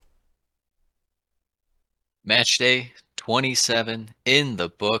Match day 27 in the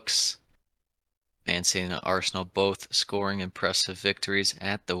books. Man City and Arsenal both scoring impressive victories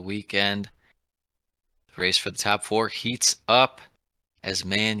at the weekend. The race for the top four heats up as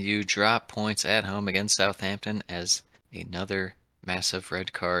Man U drop points at home against Southampton as another massive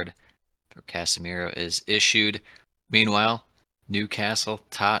red card for Casemiro is issued. Meanwhile, Newcastle,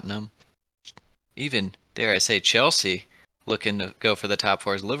 Tottenham, even, dare I say, Chelsea looking to go for the top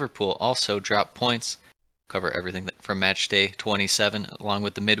four as Liverpool also drop points. Cover everything from match day 27 along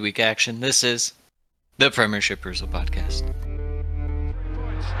with the midweek action. This is the Premiership Brazil podcast.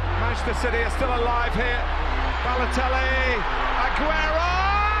 Manchester City are still alive here. Balotelli, Aguero!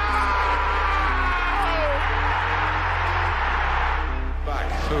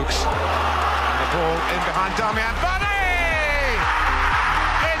 Back, Fuchs. The ball in behind Damian Vardy!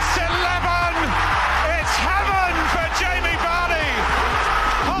 It's 11! It's heaven for Jamie Vardy!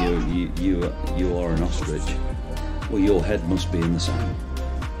 You are an ostrich. Well, your head must be in the sand.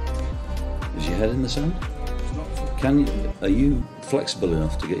 Is your head in the sand? Are you flexible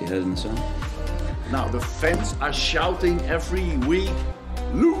enough to get your head in the sand? Now the fans are shouting every week,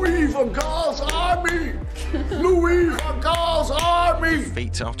 Louis van Gaal's army! Louis van Gaal's army!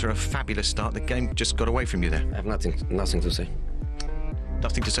 Feet after a fabulous start, the game just got away from you there. I have nothing to say.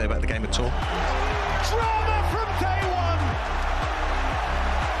 Nothing to say about the game at all. Drama from day one!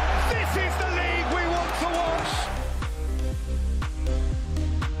 This is the league we want to watch!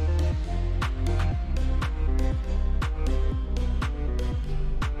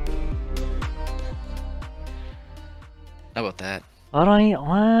 How about that? All right,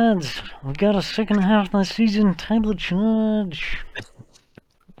 lads, we got a second half of the season title charge.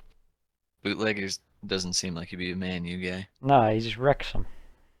 Bootleggers doesn't seem like he'd be a Man U guy. Nah, he just wrecks them.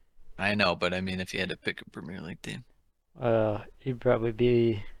 I know, but I mean, if you had to pick a Premier League team. He'd probably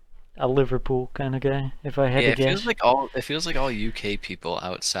be a Liverpool kind of guy, if I had Yeah, to guess. it feels like all UK people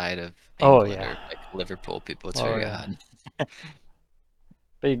outside of Oh, England yeah. are like Liverpool people. It's Oh, very yeah. odd.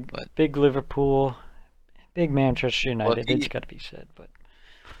 But- Big Liverpool, big Manchester United. he- It's got to be said, but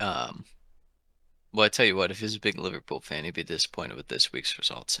Well, I tell you what, if he's a big Liverpool fan, he'd be disappointed with this week's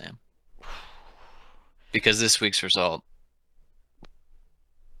result, Sam. Because this week's result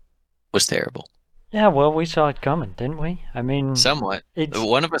was terrible. yeah, well, we saw it coming, didn't we? I mean, Somewhat. it's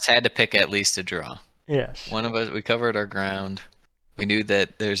One of us had to pick at least a draw. yes. One of us, we covered our ground. We knew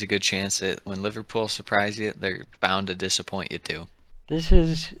that there's a good chance that when Liverpool surprise you, they're bound to disappoint you too. This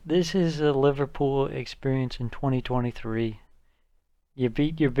is a Liverpool experience in 2023. You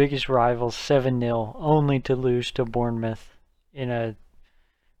beat your biggest rivals 7-0, only to lose to Bournemouth in a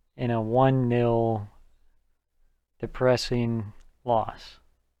 1-0 depressing loss.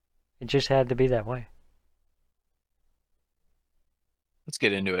 It just had to be that way. Let's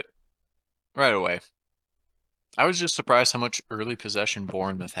get into it right away. I was just surprised how much early possession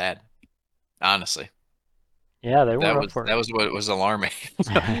Bournemouth had. Honestly, Yeah, they were that up was for that it. was what was alarming.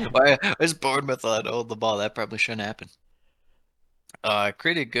 Why is Bournemouth allowed to hold the ball? That probably shouldn't happen.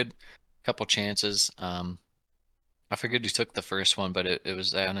 Created a good couple chances. I forget who took the first one, but it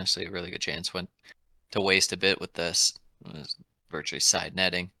was honestly a really good chance. Went to waste a bit with this. It was virtually side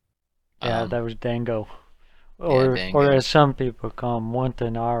netting. Yeah, that was Dango. Or Dango. as some people call him,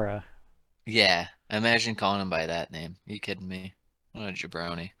 Montanara. Yeah, imagine calling him by that name. You kidding me? What a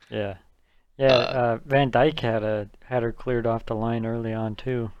jabroni. Yeah. Yeah, Van Dijk had her cleared off the line early on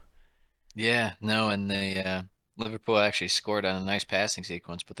too. Yeah, no, and Liverpool actually scored on a nice passing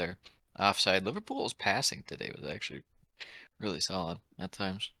sequence, but they're offside. Liverpool's passing today was actually really solid at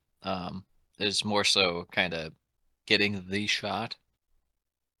times. It's more so kind of getting the shot.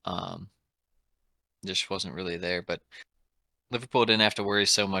 Just wasn't really there, but Liverpool didn't have to worry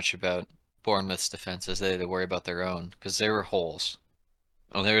so much about Bournemouth's defense as they had to worry about their own because there were holes.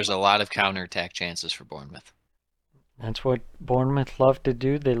 Well, there was a lot of counterattack chances for Bournemouth. That's what Bournemouth love to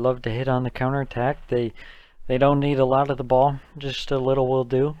do. They love to hit on the counterattack. They don't need a lot of the ball. Just a little will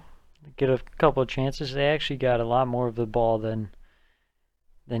do. Get a couple of chances. They actually got a lot more of the ball than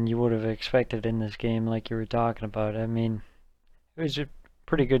you would have expected in this game, like you were talking about. I mean, it was a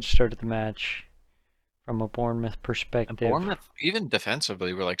pretty good start of the match from a Bournemouth And perspective. Bournemouth, even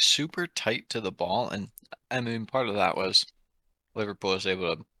defensively, were like super tight to the ball, and I mean, part of that was Liverpool was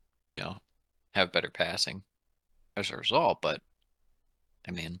able to, have better passing as a result. But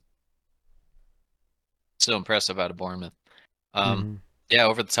I mean, still impressive out of Bournemouth. Yeah,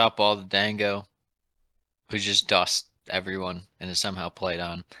 over the top ball to Dango, who just dusts everyone and is somehow played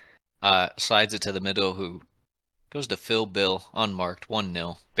on. Slides it to the middle, who goes to Phil Bill, unmarked,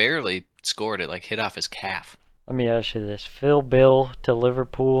 1-0. Barely scored it, like hit off his calf. Let me ask you this. Phil Bill to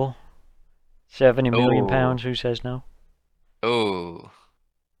Liverpool £70 million, who says no? Oh,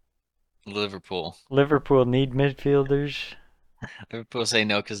 Liverpool. Liverpool need midfielders. Liverpool say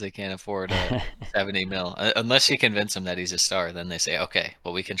no because they can't afford 70 mil. Unless you convince them that he's a star, then they say, okay,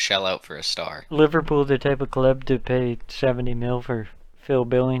 well, we can shell out for a star. Liverpool, the type of club to pay 70 mil for Phil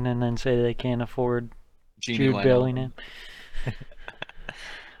Billing and then say they can't afford Jude Bellingham.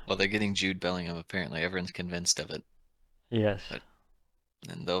 Well, they're getting Jude Bellingham, apparently. Everyone's convinced of it. Yes.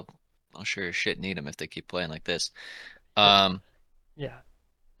 And they'll sure as shit need him if they keep playing like this. Yeah.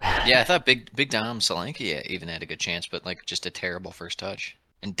 Yeah, I thought Big Dom Solanke even had a good chance, but like just a terrible first touch.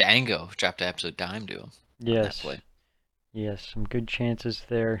 And Dango dropped an absolute dime to him. On that play. Yes, some good chances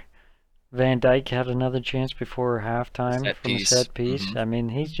there. Van Dijk had another chance before halftime from a set piece. Mm-hmm. I mean,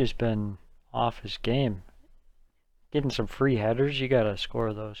 he's just been off his game. Getting some free headers, you gotta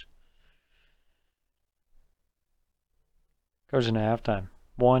score those. Goes into halftime.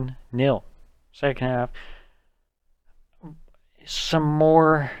 1-0. Second half. Some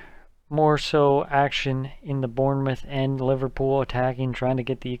more so action in the Bournemouth and Liverpool attacking, trying to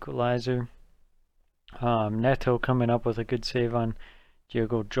get the equalizer. Neto coming up with a good save on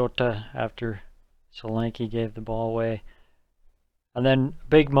Diogo Jota after Solanke gave the ball away. And then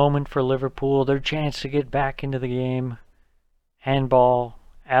big moment for Liverpool, their chance to get back into the game. Handball,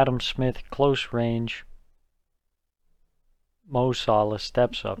 Adam Smith, close range. Mo Salah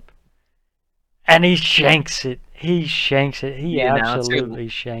steps up. And he shanks it. He absolutely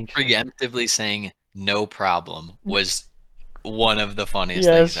shanks it. Preemptively saying no problem was one of the funniest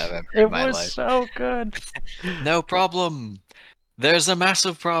things I've ever heard in my life. It was so good. No problem. There's a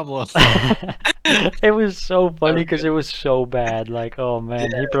massive problem. It was so funny because it was so bad. Like, oh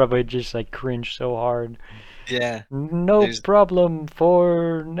man, he probably just like cringed so hard. Yeah. There's problem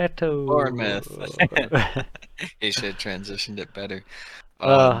for Neto. Bournemouth. He should have transitioned it better.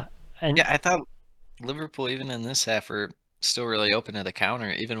 Yeah, I thought Liverpool, even in this half, were still really open to the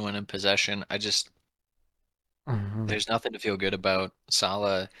counter, even when in possession. There's nothing to feel good about.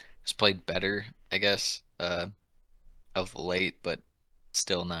 Salah has played better, I guess, of late, but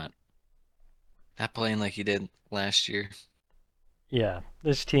still not playing like he did last year. Yeah,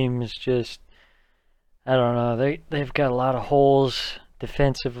 this team is just, I don't know. They've got a lot of holes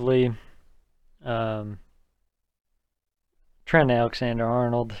defensively. Trent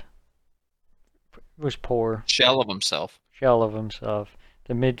Alexander-Arnold was poor. Shell of himself. The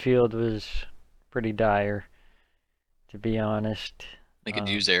midfield was pretty dire, to be honest. They could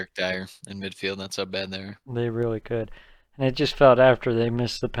use Eric Dyer in midfield. That's how bad they are. They really could. And it just felt after they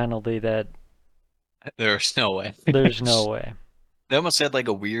missed the penalty that there's no way. There's no way. They almost had like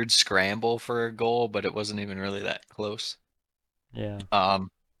a weird scramble for a goal, but it wasn't even really that close. Yeah. And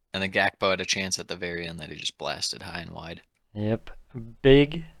then Gakpo had a chance at the very end that he just blasted high and wide. Yep.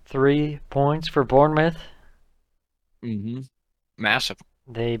 Big 3 points for Bournemouth. Massive.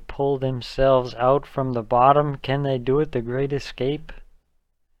 They pull themselves out from the bottom. Can they do it? The Great Escape?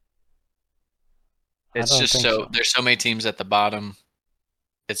 It's just so there's so many teams at the bottom.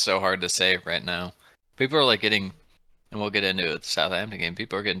 It's so hard to say right now. People are like getting, and we'll get into the Southampton game.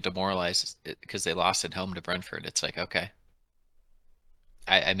 People are getting demoralized because they lost at home to Brentford. It's like, okay.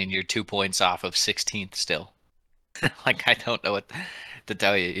 I mean, you're 2 points off of 16th still. Like, I don't know what to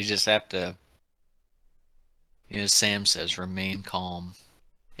tell you. You just have to, Sam says, remain calm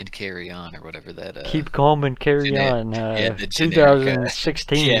and carry on, or whatever that. Keep calm and carry on. The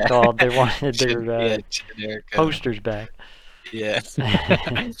 2016 called. They wanted their posters back. Yeah.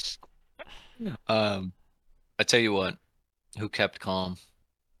 I tell you what, who kept calm?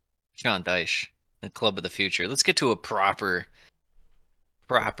 Sean Dyche, the club of the future. Let's get to a proper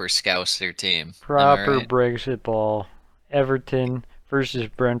Scouser team. Proper Brexit ball. Everton versus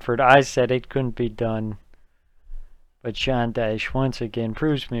Brentford. I said it couldn't be done. But Sean Dyche once again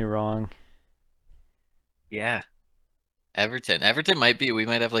proves me wrong. Yeah. Everton might be, we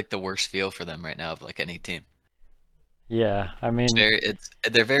might have like the worst feel for them right now of like any team. Yeah, I mean,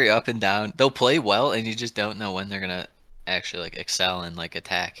 they're very up and down. They'll play well, and you just don't know when they're gonna actually like excel and like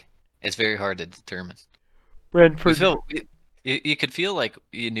attack. It's very hard to determine. Brentford. You could feel like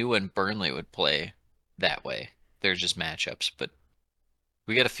you knew when Burnley would play that way. They're just matchups, but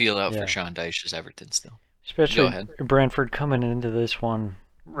we got to feel out for Sean Dyche's Everton still. Especially Brentford coming into this one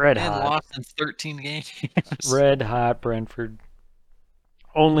red hot. Lost in 13 games. Red hot Brentford,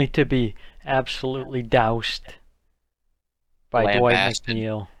 only to be absolutely doused by Dwight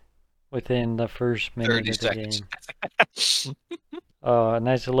McNeil within the first minute of the game. A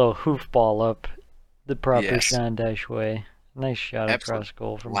nice little hoofball up the proper Sean Dyche way. Nice shot across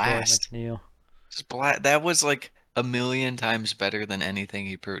goal from Dwight McNeil. That was like a million times better than anything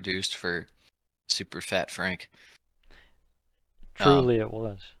he produced for Super fat Frank. Truly, it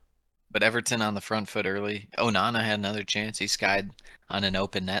was. But Everton on the front foot early. Onana had another chance. He skied on an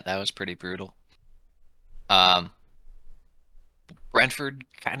open net. That was pretty brutal. Brentford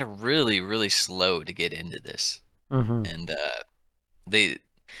kind of really slow to get into this. Mm-hmm. And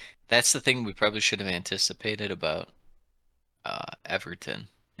that's the thing we probably should have anticipated about Everton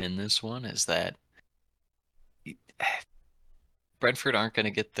in this one, is that Brentford aren't going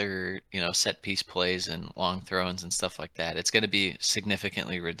to get their, set piece plays and long throws and stuff like that. It's going to be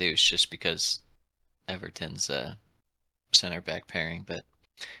significantly reduced just because Everton's center back pairing,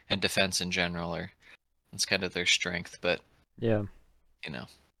 and defense in general it's kind of their strength. But Yeah.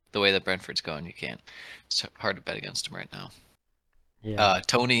 The way that Brentford's going, you can't. It's hard to bet against them right now. Yeah.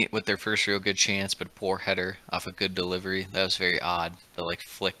 Tony with their first real good chance, but poor header off a good delivery. That was very odd. The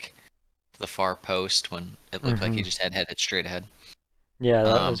flick to the far post when it looked like he just had headed straight ahead. Yeah,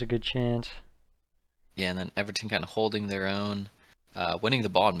 that was a good chance. Yeah, and then Everton kind of holding their own, winning the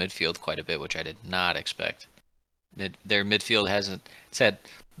ball in midfield quite a bit, which I did not expect. Their midfield it's had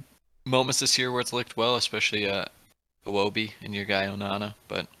moments this year where it's looked well, especially Iwobi and your guy Onana,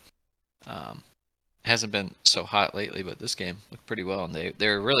 but hasn't been so hot lately. But this game looked pretty well, and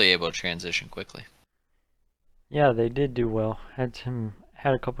they're really able to transition quickly. Yeah, they did do well. Had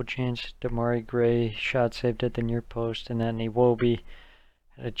a couple chances. Damari Gray shot saved at the near post, and then Iwobi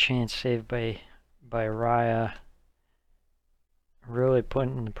had a chance saved by Raya. Really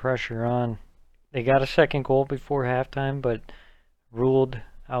putting the pressure on. They got a second goal before halftime, but ruled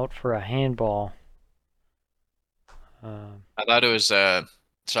out for a handball. I thought it was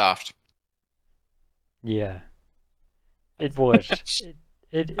soft. Yeah, it was.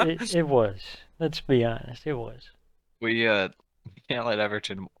 It was. Let's be honest, it was. We can't let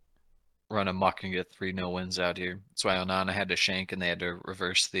Everton run amok and get 3-0 wins out here. That's why Onana had to shank and they had to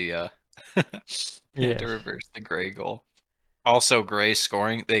reverse the Gray goal. Also, Gray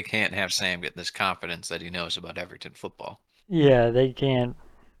scoring, they can't have Sam get this confidence that he knows about Everton football. Yeah, they can't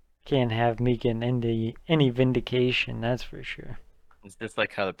have me getting any vindication, that's for sure. It's just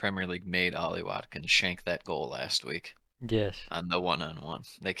like how the Premier League made Ollie Watkins shank that goal last week. Yes. On the one-on-one.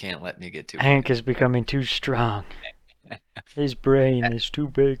 They can't let me get too Hank is becoming too strong. His brain is too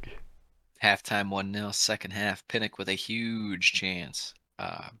big. Halftime 1-0, second half, Pinnock with a huge chance.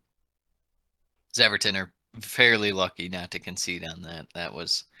 Everton are fairly lucky not to concede on that. That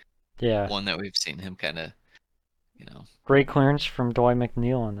was one that we've seen him kind of, Great clearance from Dwight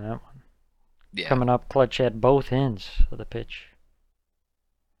McNeil on that one. Yeah. Coming up clutch at both ends of the pitch.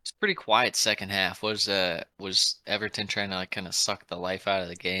 It's pretty quiet second half. Was Everton trying to kind of suck the life out of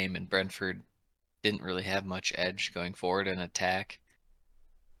the game, and Brentford didn't really have much edge going forward in attack.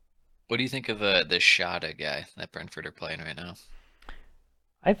 What do you think of the Shada guy that Brentford are playing right now?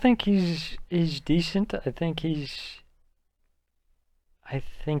 I think he's decent. I think he's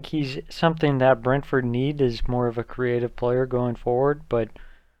something that Brentford need is more of a creative player going forward, but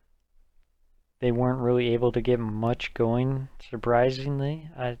they weren't really able to get much going, surprisingly.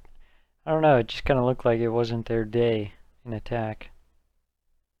 I don't know, it just kind of looked like it wasn't their day in attack.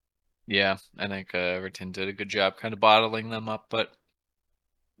 Yeah, I think Everton did a good job kind of bottling them up, but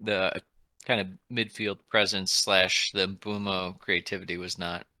the kind of midfield presence / the Mbumo creativity was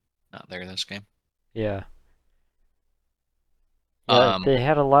not there in this game. Yeah. Yeah, they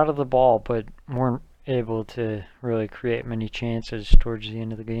had a lot of the ball, but weren't able to really create many chances towards the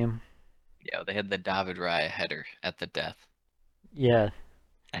end of the game. Yeah, they had the David Raya header at the death. Yeah.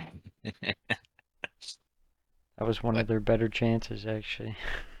 That was one of their better chances, actually.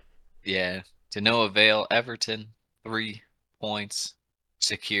 Yeah, to no avail. Everton, 3 points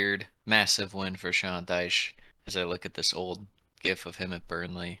secured. Massive win for Sean Dyche. As I look at this old gif of him at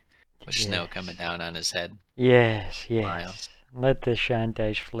Burnley with snow coming down on his head. Yes. Miles. Let the Sean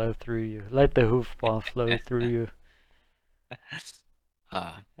Dyche flow through you. Let the hoofball flow through you.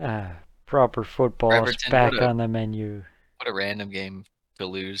 Proper football is back on the menu. What a random game to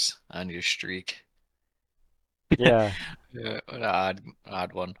lose on your streak. Yeah. What an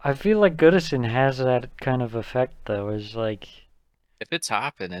odd one. I feel like Goodison has that kind of effect, though. Is like, if it's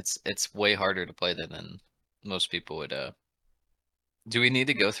hopping, it's way harder to play than most people would. Do we need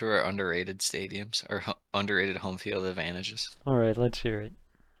to go through our underrated stadiums or underrated home field advantages? All right, let's hear it.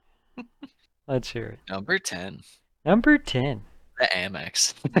 Let's hear it. Number 10. Number 10. The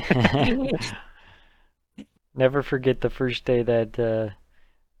Amex. Never forget the first day that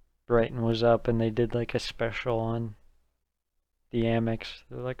Brighton was up and they did like a special on the Amex.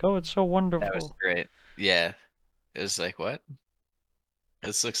 They're like, oh, it's so wonderful. That was great. Yeah. It was like, what?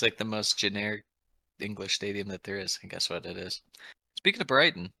 This looks like the most generic English stadium that there is. And guess what it is? Speaking of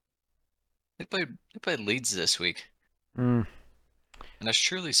Brighton, They played Leeds this week, Mm, and I was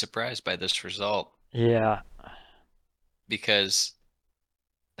truly surprised by this result yeah. because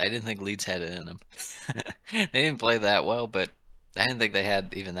I didn't think Leeds had it in them. They didn't play that well, but I didn't think they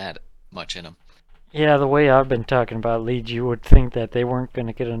had even that much in them. Yeah, the way I've been talking about Leeds, you would think that they weren't going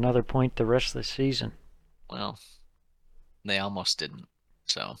to get another point the rest of the season. Well, they almost didn't.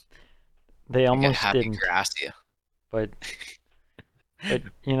 So They you got almost Javi didn't, Gracia. but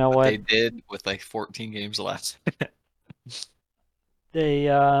you know But what? they did with like 14 games left. They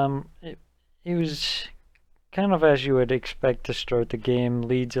it was kind of as you would expect to start the game.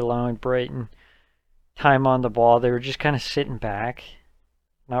 Leeds allowing Brighton time on the ball. They were just kind of sitting back,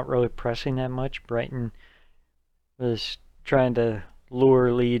 not really pressing that much. Brighton was trying to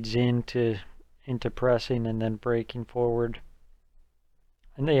lure Leeds into pressing and then breaking forward.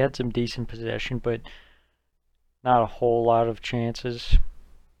 And they had some decent possession, but not a whole lot of chances.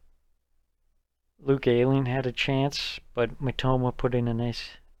 Luke Ayling had a chance, but Matoma put in a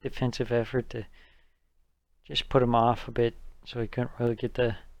nice defensive effort to just put him off a bit so he couldn't really get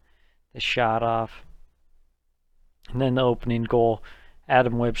the shot off. And then the opening goal,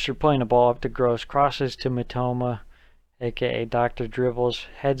 Adam Webster playing the ball up to Gross, crosses to Matoma, aka Dr. Dribbles,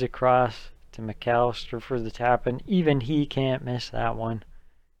 heads across to McAllister for the tap, and even he can't miss that one.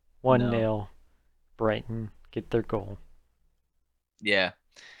 1-0, No. Brighton get their goal. Yeah.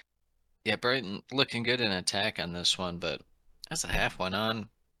 Yeah, Brighton looking good in attack on this one, but as the half went on,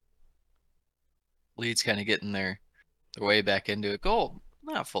 Leeds kind of getting their way back into it. Goal,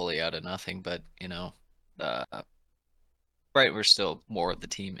 not fully out of nothing, but uh, Brighton were still more of the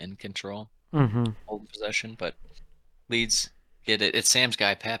team in control, Mm-hmm. hold possession, but Leeds get it. It's Sam's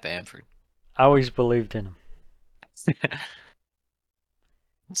guy, Pat Bamford. I always believed in him.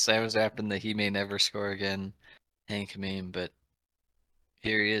 Sam was happened that he may never score again, Hank meme, but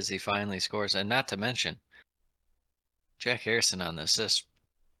here he is. He finally scores, and not to mention Jack Harrison on the assist.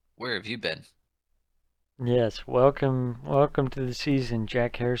 Where have you been? Yes, welcome to the season,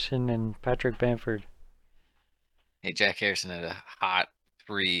 Jack Harrison and Patrick Bamford. Hey, Jack Harrison had a hot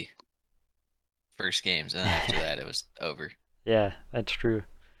 3 first games, and then after that it was over. Yeah, that's true.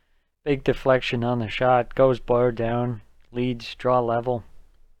 Big deflection on the shot, goes bar down, Leeds draw level.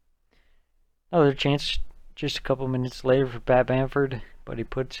 Another chance just a couple minutes later for Pat Bamford, but he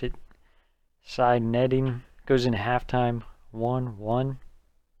puts it side netting. Goes into halftime 1-1.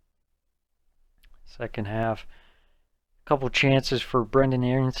 Second half, a couple chances for Brendan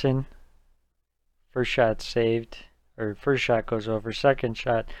Aronson. First shot saved, or first shot goes over. Second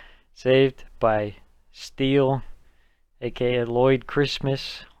shot saved by Steele, aka Lloyd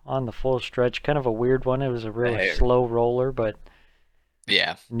Christmas, on the full stretch. Kind of a weird one. It was a real slow roller, but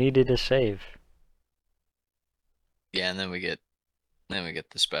yeah, needed a save. Yeah, and then we get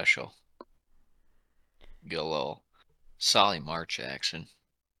the special. Get a little Solly March action.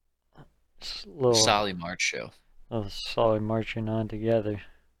 Solly March show. Little Solly marching on together.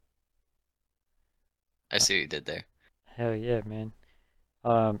 I see what you did there. Hell yeah, man.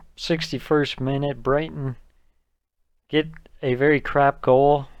 61st minute, Brighton get a very crap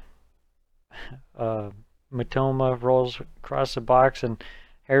goal. Matoma rolls across the box and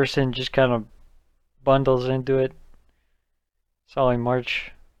Harrison just kind of bundles into it. Solly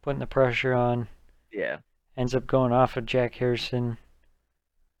March putting the pressure on. Yeah. Ends up going off of Jack Harrison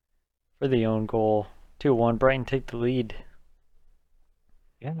for the own goal. 2-1. Brighton take the lead.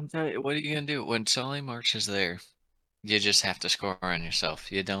 Yeah, I'm telling you, what are you gonna do when Solly March is there? You just have to score on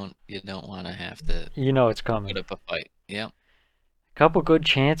yourself. You don't want to have to. You know it's coming. Put up a fight. Yeah. A couple good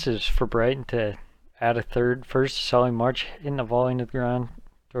chances for Brighton to add a third. First, Solly March hitting the volley into the ground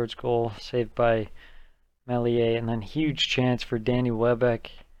towards goal, saved by Melier, and then huge chance for Danny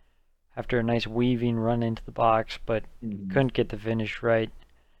Welbeck after a nice weaving run into the box, but couldn't get the finish right.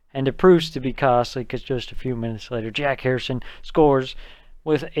 And it proves to be costly because just a few minutes later, Jack Harrison scores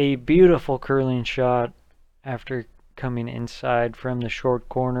with a beautiful curling shot after coming inside from the short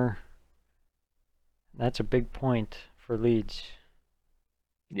corner. That's a big point for Leeds.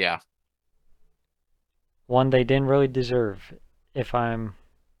 Yeah. One they didn't really deserve, if I'm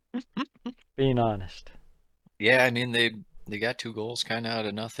being honest. Yeah, I mean they got 2 goals kind of out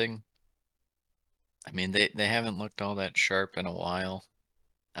of nothing. I mean they haven't looked all that sharp in a while.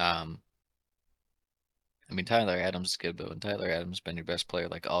 I mean Tyler Adams is good, but when Tyler Adams has been your best player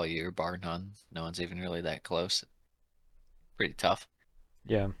like all year, bar none, no one's even really that close. Pretty tough.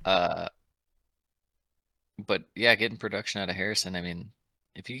 Yeah. But yeah, getting production out of Harrison, I mean,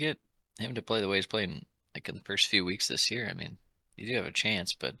 if you get him to play the way he's playing like in the first few weeks this year, I mean, you do have a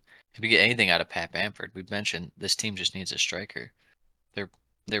chance, but if you get anything out of Pat Bamford, we've mentioned this team just needs a striker. They're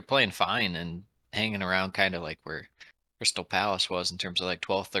they're playing fine and hanging around kind of like where Crystal Palace was in terms of like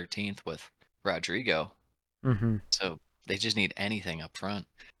 12th, 13th with Rodrigo. Mm-hmm. So they just need anything up front.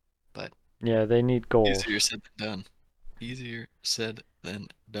 But Yeah, they need goals. easier said than done. Easier said than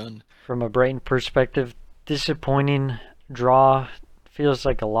done. From a Brighton perspective, disappointing draw. Feels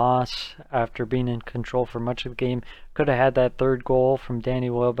like a loss after being in control for much of the game. Could have had that third goal from Danny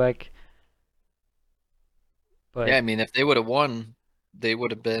Welbeck. But Yeah, I mean, if they would have won, they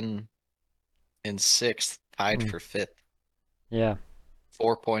would have been in 6th, tied for 5th. Yeah.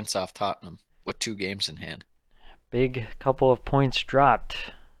 4 points off Tottenham with 2 games in hand. Big couple of points dropped.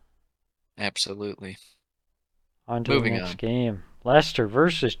 Absolutely. On to Moving the next on. game. Leicester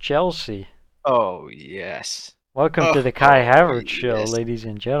versus Chelsea. Oh, yes. Welcome to the Kai Havertz show, yes. ladies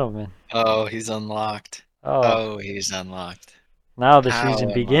and gentlemen. Oh, he's unlocked. Oh, He's unlocked. now the How season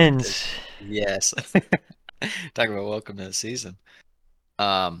unlocked begins. Yes. Talk about welcome to the season.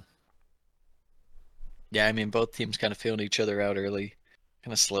 Yeah, I mean, both teams kind of feeling each other out early,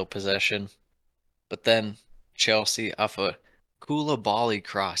 kind of slow possession. But then Chelsea off a Koulibaly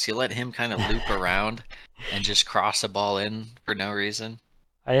cross. You let him kind of loop around and just cross a ball in for no reason.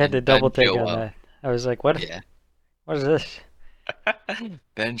 I had And to double take on that. I was like, what? Yeah. What is this?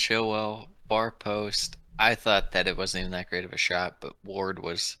 Ben Chilwell, far post. I thought that it wasn't even that great of a shot, but Ward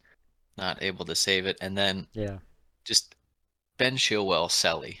was not able to save it. And then Yeah. just Ben Chilwell,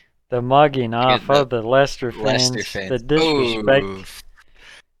 Selly. The mugging off the of the Leicester Leicester fans. fans. The disrespect. Oof.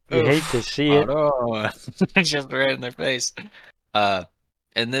 You hate to see it. Just right in their face. And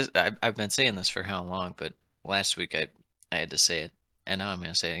this I've been saying this for how long, but last week I had to say it, and now I'm going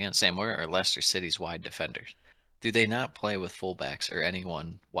to say it again. Sam, where are Leicester City's wide defenders? Do they not play with fullbacks or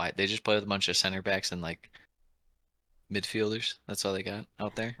anyone wide? They just play with a bunch of center backs and like midfielders. That's all they got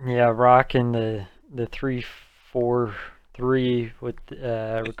out there. Yeah, rocking the 3-4-3 with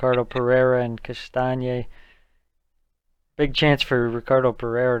Ricardo Pereira and Castagne. Big chance for Ricardo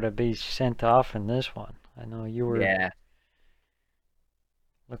Pereira to be sent off in this one. I know you were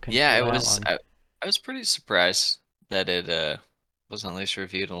looking Yeah, for it that was. one. I was pretty surprised that it wasn't at least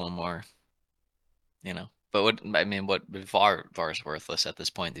reviewed a little more. But what VAR's worthless at this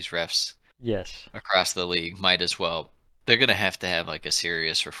point. These refs Yes. across the league might as well. They're gonna have to have like a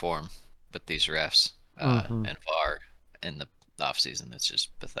serious reform with these refs Mm-hmm. and VAR in the off season. It's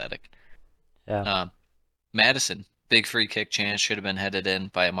just pathetic. Yeah. Madison, big free kick chance should have been headed in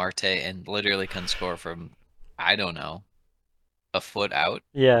by Marte and literally couldn't score from, I don't know, a foot out.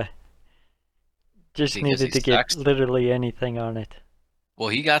 Yeah. Just Because needed he to get sucks. literally anything on it. Well,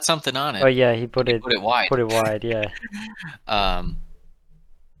 he got something on it. Oh yeah, he put He it put it wide. Put it wide, yeah.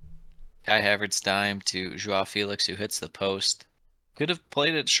 Kai Havertz dime to Joao Felix, who hits the post. Could have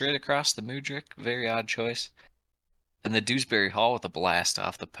played it straight across the Mudryk. Very odd choice. And the Dewsbury Hall with a blast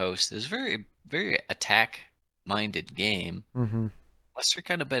off the post. It was very, very attack-minded game. Mm-hmm. Leicester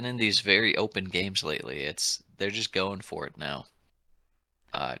kind of been in these very open games lately. They're just going for it now.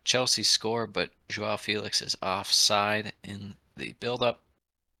 Chelsea score, but Joao Felix is offside in the build-up.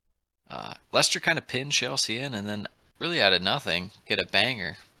 Leicester kind of pinned Chelsea in, and then really out of nothing, get a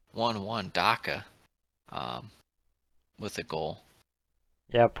banger. 1-1, Daka with a goal.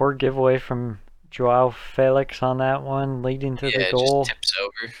 Yeah, poor giveaway from Joao Felix on that one, leading to the goal. Just tips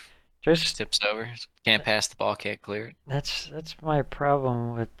over. Just tips over. Can't pass the ball, can't clear it. that's my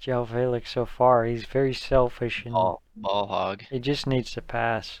problem with Joao Felix so far. He's very selfish and Ball hog. he just needs to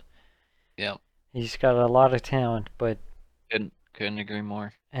pass. Yep. He's got a lot of talent, but couldn't agree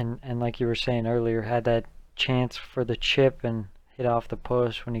more. And like you were saying earlier, had that chance for the chip and hit off the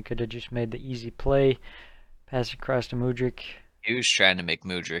post when he could have just made the easy play, pass across to Mudryk. He was trying to make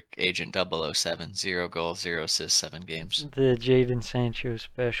Mudryk Agent 007, 0 goals, 0 assists, 7 games. The Jadon Sancho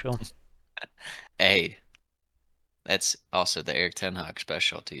special. Hey, that's also the Eric Ten Hag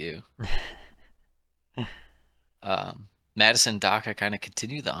special to you. Madison Daka kind of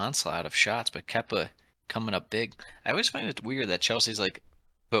continued the onslaught of shots, but Kepa coming up big. I always find it weird that Chelsea's like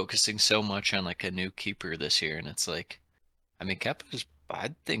focusing so much on like a new keeper this year, and it's like, I mean, Kepa's,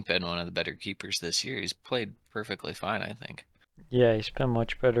 I think, been one of the better keepers this year. He's played perfectly fine, I think. Yeah, he's been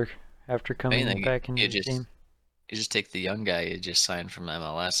much better after coming back into the team. You just take the young guy you just signed from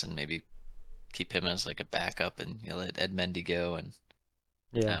MLS and maybe keep him as like a backup, and you let Ed Mendy go, and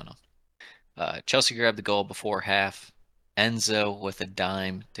yeah. I don't know. Chelsea grabbed the goal before half. Enzo with a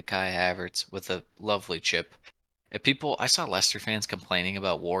dime to Kai Havertz with a lovely chip. I saw Leicester fans complaining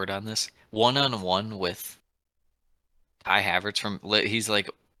about Ward on this. 1-on-1 with Kai Havertz he's like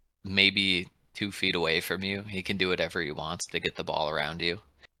maybe 2 feet away from you. He can do whatever he wants to get the ball around you.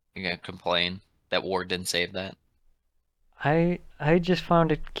 You're gonna complain that Ward didn't save that? I just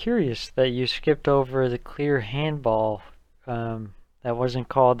found it curious that you skipped over the clear handball that wasn't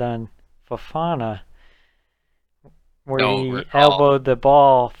called on Fofana, where Don't he recall. elbowed the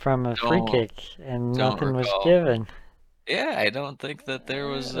ball from a free Don't kick and don't nothing was recall. given. Yeah, I don't think that there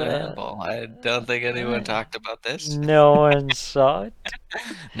was a Uh, handball. I don't think anyone talked about this. no one saw it.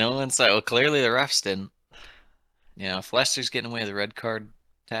 No one said. Well, clearly the refs didn't. If Leicester's getting away with red card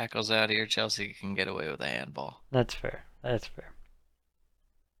tackles out here, Chelsea can get away with a handball. That's fair. That's fair.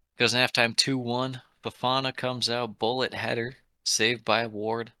 Goes in halftime 2-1. Fofana comes out, bullet header, saved by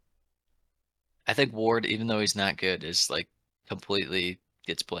Ward. I think Ward, even though he's not good, is like completely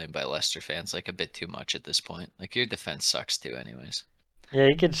gets blamed by Leicester fans like a bit too much at this point. Like your defense sucks too, anyways. Yeah,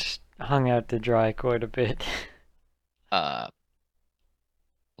 he gets hung out to dry quite a bit.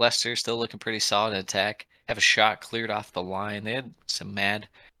 Leicester still looking pretty solid in attack. Have a shot cleared off the line. They had some mad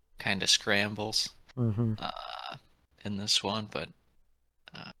kind of scrambles hmm in this one, but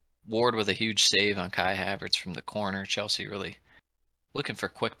Ward with a huge save on Kai Havertz from the corner. Chelsea really looking for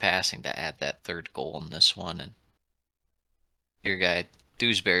quick passing to add that third goal in this one. And your guy,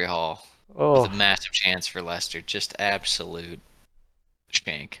 Dewsbury Hall, with a Oh, massive chance for Leicester. Just absolute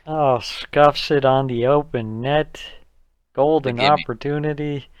shank. oh, scuffs it on the open net. The Golden gimme.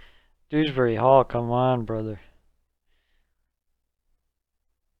 opportunity. Dewsbury Hall, come on, brother.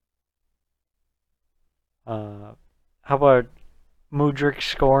 How about Mudryk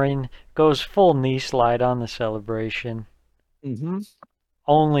scoring? Goes full knee slide on the celebration. Mm-hmm.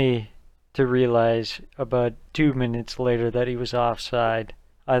 Only to realize about 2 minutes later that he was offside.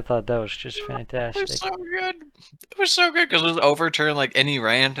 I thought that was just It fantastic. was so good. It was so good because it was overturned and he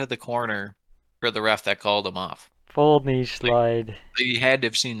ran to the corner for the ref that called him off. Full knee slide. You had to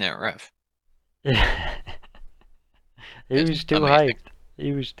have seen that ref. he It's was too amazing. hyped.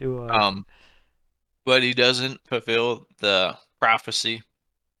 He was too hyped. But he doesn't fulfill the prophecy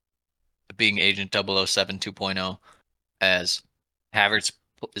of being Agent 007 2.0 as Havertz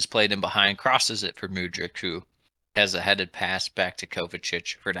is played in behind, crosses it for Mudryk, who has a headed pass back to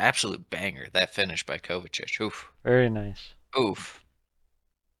Kovacic for an absolute banger. That finish by Kovacic. Oof. Very nice. Oof.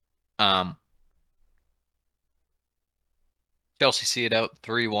 Chelsea see it out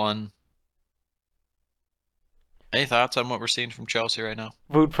 3-1. Any thoughts on what we're seeing from Chelsea right now?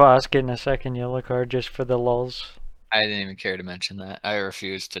 Wout Faes getting a second yellow card just for the lulz. I didn't even care to mention that. I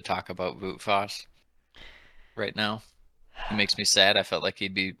refuse to talk about Wout Faes right now. It makes me sad. I felt like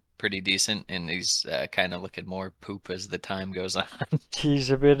he'd be pretty decent, and he's kind of looking more poop as the time goes on. He's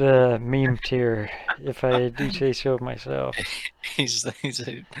a bit meme tier, if I do say so myself. he's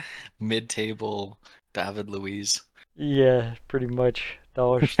a mid-table David Luiz. Yeah, pretty much.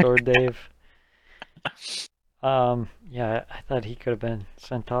 Dollar store Dave. Yeah, I thought he could have been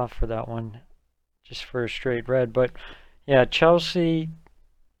sent off for that one, just for a straight red. But yeah, Chelsea.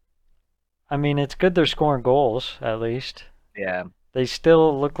 I mean, it's good they're scoring goals at least. Yeah. They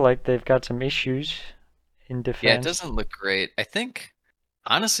still look like they've got some issues in defense. Yeah, it doesn't look great. I think,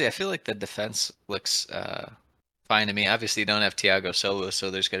 honestly, I feel like the defense looks fine to me. Obviously, you don't have Thiago Silva, so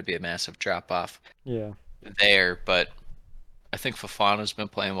there's going to be a massive drop-off Yeah. there. But I think Fofana's been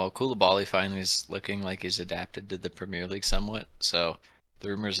playing well. Koulibaly finally is looking like he's adapted to the Premier League somewhat. So the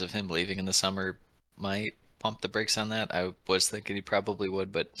rumors of him leaving in the summer might pump the brakes on that. I was thinking he probably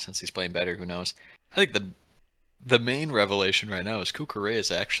would, but since he's playing better, who knows? I think the main revelation right now is Cucurella is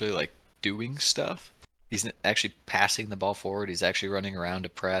actually doing stuff. He's actually passing the ball forward. He's actually running around to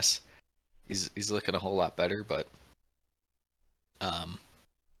press. He's looking a whole lot better. But all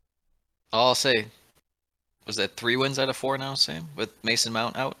I'll say was that 3 wins out of 4 now, Sam, with Mason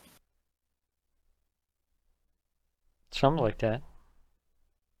Mount out. Something like that.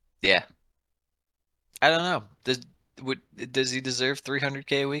 Yeah, I don't know. Does he deserve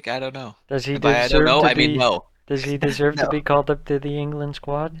 300K a week? I don't know. Does he And by I deserve don't know, to I mean be? no. Does he deserve to No. be called up to the England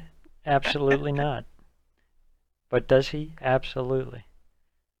squad? Absolutely not. But does he? Absolutely.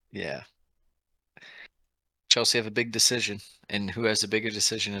 Yeah. Chelsea have a big decision, and who has a bigger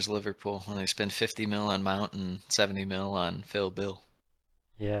decision is Liverpool when they spend 50 mil on Mount and 70 mil on Phil Bill.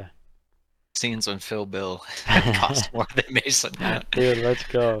 Yeah. Scenes on Phil Bill cost more than Mason Mount. Dude, let's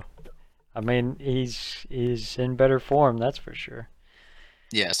go. I mean, he's in better form, that's for sure.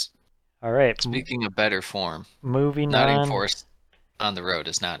 Yes. All right. Speaking of better form, Moving Nottingham on. Forest on the road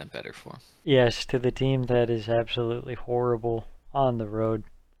is not in better form. Yes, to the team that is absolutely horrible on the road.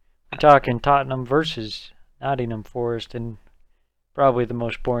 We're talking Tottenham versus Nottingham Forest, and probably the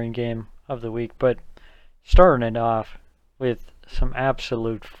most boring game of the week. But starting it off with some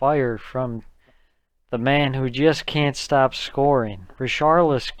absolute fire from the man who just can't stop scoring,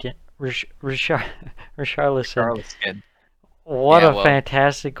 Richarlison. Charleston. What Yeah, a well,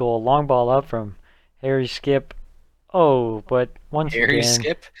 fantastic goal. Long ball up from Harry Skip. Oh, but once Harry again,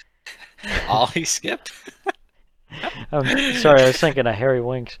 Skip, Ollie Skip. I'm sorry, I was thinking of Harry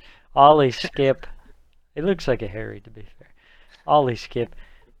Winks. Ollie Skip. It looks like a Harry, to be fair. Ollie Skip.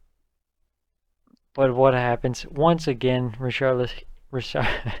 But what happens? Once again, I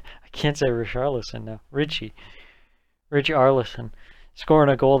can't say Richarlison now. Richie Arlison scoring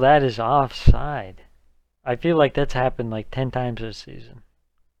a goal that is offside. I feel like that's happened like 10 times this season.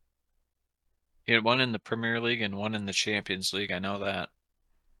 He had one in the Premier League and one in the Champions League. I know that.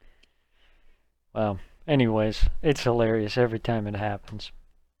 Well, anyways, it's hilarious every time it happens.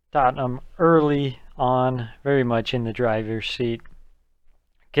 Tottenham early on, very much in the driver's seat.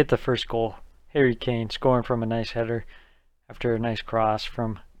 Get the first goal. Harry Kane scoring from a nice header after a nice cross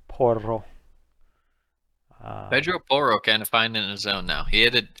from Porro. Pedro Porro kind of finding his own now. He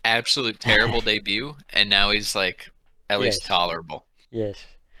had an absolute terrible debut, and now he's like at least Yes. tolerable. Yes.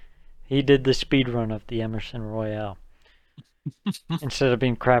 He did the speed run of the Emerson Royale. Instead of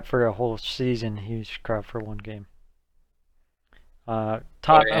being crap for a whole season, he was crap for one game.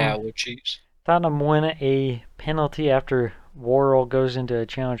 With Chiefs. Tottenham win a penalty after Worrell goes into a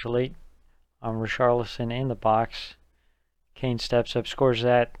challenge late on Richarlison in the box. Kane steps up, scores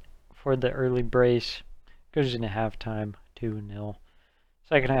that for the early brace. Goes into halftime, 2-0.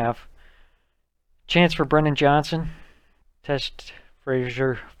 Second half, chance for Brennan Johnson. Test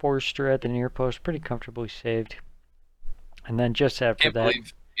Fraser Forster at the near post, pretty comfortably saved. And then just after Can't that,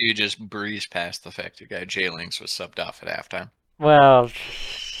 believe you just breezed past the fact that guy Jay Links was subbed off at halftime. well,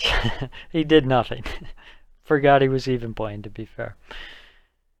 he did nothing. Forgot he was even playing, to be fair.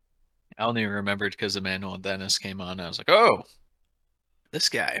 I only remembered because Emmanuel Dennis came on. And I was like, oh, this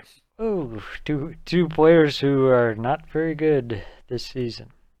guy. Oh, two players who are not very good this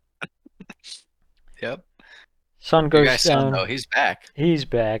season. Yep. Son Your goes guy's son, down. though, he's back. He's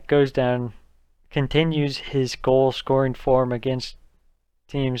back. Goes down. Continues his goal scoring form against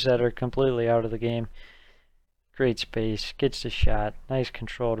teams that are completely out of the game. Great space. Gets the shot. Nice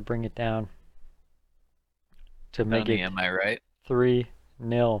control to bring it down. To make Tony, it am I right?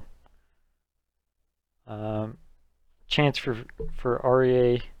 3-0. Chance for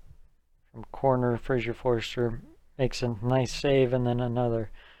REA from corner. Fraser Forster makes a nice save, and then another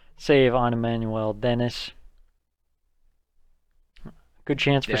save on Emmanuel Dennis. Good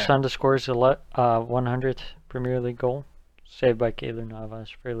chance for Son to score his 100th Premier League goal. Saved by Keylor Navas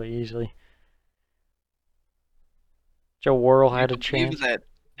fairly easily. Joe Worrell had a chance. That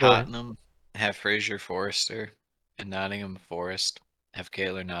Tottenham have Fraser Forster and Nottingham Forest have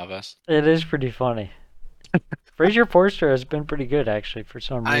Keylor Navas. It is pretty funny. Fraser Forster has been pretty good, actually, for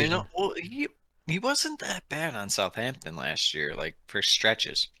some reason. I know. Well, he wasn't that bad on Southampton last year, like for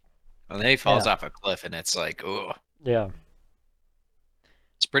stretches. And then he falls off a cliff, and it's like, oh. Yeah.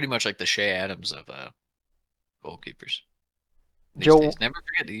 It's pretty much like the Shea Adams of goalkeepers. Joe, never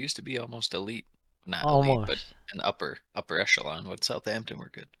forget, he used to be almost elite. Not almost. elite, but an upper echelon. What Southampton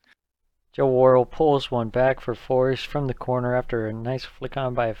were good. Joe Worrell pulls one back for Forrest from the corner after a nice flick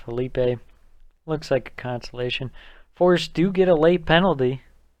on by Felipe. Looks like a consolation. Forrest do get a late penalty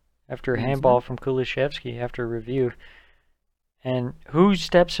after a handball from Kulishevsky after review. And who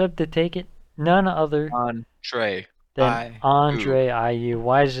steps up to take it? None other than Andre Ayew.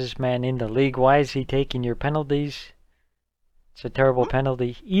 Why is this man in the league? Why is he taking your penalties? It's a terrible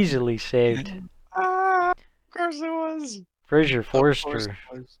penalty. Easily saved. Of course it was. Fraser Forster.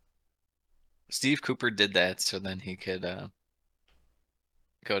 Steve Cooper did that so then he could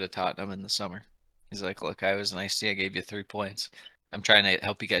go to Tottenham in the summer. He's like, look, I was nice to you. I gave you 3 points. I'm trying to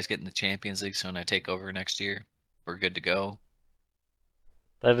help you guys get in the Champions League so when I take over next year, we're good to go.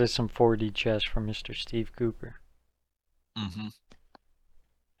 That is some 4D chess from Mr. Steve Cooper. Mm-hmm.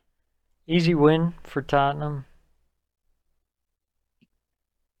 Easy win for Tottenham.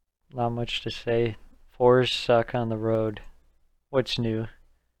 Not much to say. Forest suck on the road. What's new?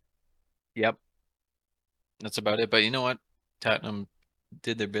 Yep. That's about it. But you know what? Tottenham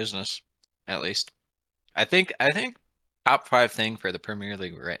did their business, at least. I think top 5 thing for the Premier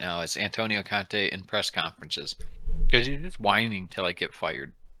League right now is Antonio Conte in press conferences. Because he's just whining till I get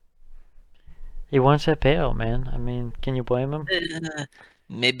fired. He wants that payout, man. I mean, can you blame him?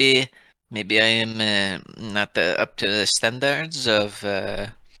 Maybe I am not up to the standards of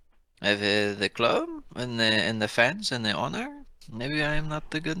the club and the fans and the owner. Maybe I am not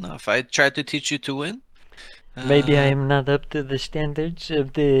good enough. I tried to teach you to win. Maybe I am not up to the standards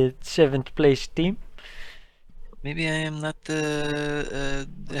of the 7th place team. Maybe I am not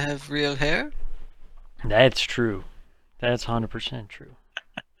have real hair. That's true. That's 100% true.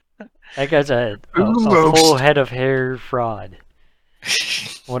 That guy's a full head of hair fraud.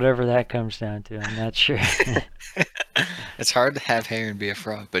 Whatever that comes down to, I'm not sure. It's hard to have hair and be a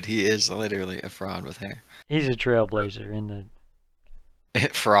fraud, but he is literally a fraud with hair. He's a trailblazer in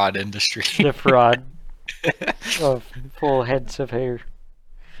Fraud industry. the fraud of full heads of hair.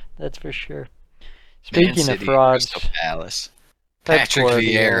 That's for sure. Man Speaking of City, frauds, Crystal Palace. Pep Patrick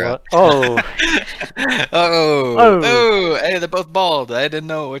Vieira. Guardiola. Oh, Oh, hey, they're both bald. I didn't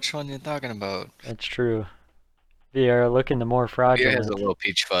know which one you're talking about. that's true. Vieira looking the more Vieira has a fraudulent. little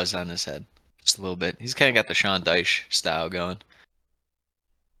peach fuzz on his head. Just a little bit. He's kind of got the Sean Dyche style going.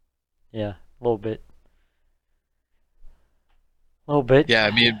 Yeah, a little bit. A little bit. Yeah,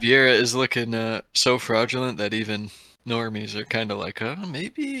 I mean, Vieira is looking so fraudulent that even normies are kind of like, oh,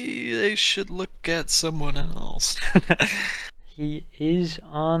 maybe they should look at someone else. He is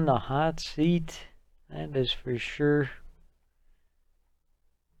on the hot seat. That is for sure.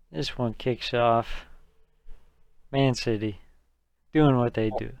 This one kicks off. Man City doing what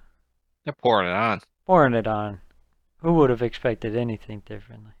they do. They're pouring it on. Pouring it on. Who would have expected anything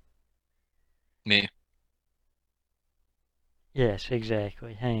differently? Me. Yes,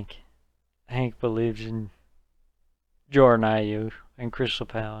 exactly. Hank. Hank believes in Jordan Ayew and Crystal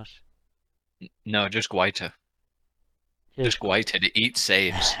Palace. No, just Guaita. Yes. Just Guaita to eat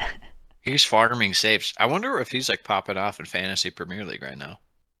saves. He's farming saves. I wonder if he's like popping off in Fantasy Premier League right now.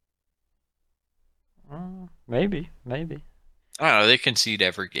 Maybe. I don't know. They concede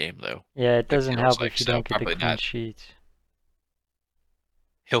every game though. Yeah, it doesn't feels help like if you so, don't get the probably clean not. sheets.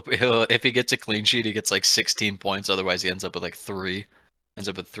 He'll if he gets a clean sheet, he gets like 16 points. Otherwise, he ends up with like 3. Ends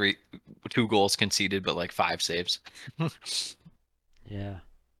up with 2 goals conceded, but like 5 saves. Yeah.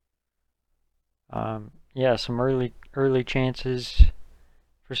 Yeah, some early chances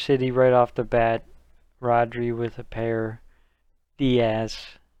for City right off the bat. Rodri with a pair. Diaz.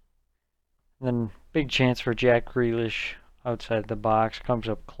 And then big chance for Jack Grealish outside the box. Comes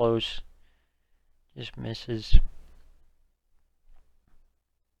up close. Just misses.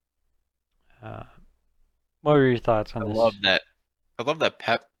 What are your thoughts on I this? love that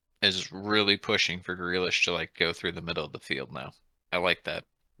Pep is really pushing for Grealish to like go through the middle of the field now. I like that.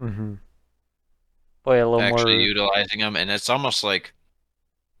 Mm-hmm. Play a little Actually more. utilizing him, and it's almost like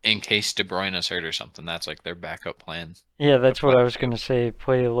in case De Bruyne is hurt or something, that's like their backup plan. Yeah, that's what I was Flex. going to say.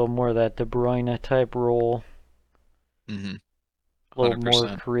 Play a little more of that De Bruyne type role. Mm-hmm. A little more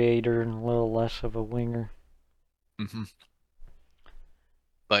 100%. creator and a little less of a winger. Mm-hmm.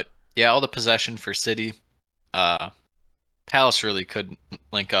 But yeah, all the possession for City. Palace really couldn't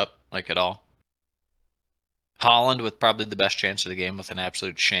link up like at all. Holland with probably the best chance of the game with an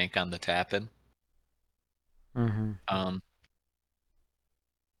absolute shank on the tap in. Mm-hmm.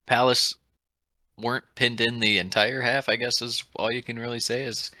 Palace weren't pinned in the entire half, I guess is all you can really say.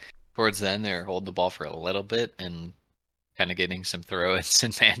 Is towards the end they're holding the ball for a little bit and kind of getting some throw-ins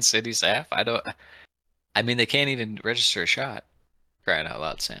in Man City's half. I mean, they can't even register a shot. Crying out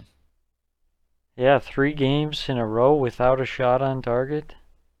loud, Sam. Yeah, 3 games in a row without a shot on target.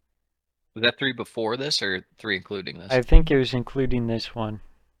 Was that 3 before this or 3 including this? I think it was including this one.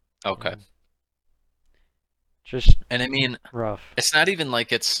 Okay. Just And I mean, rough. it's not even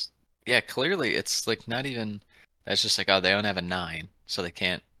like clearly it's like not even, that's just like, oh, they don't have a 9, so they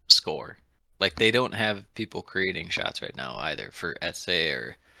can't score. Like, they don't have people creating shots right now either for Eze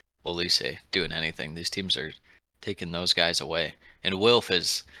or Olise doing anything. These teams are taking those guys away. And Wilf,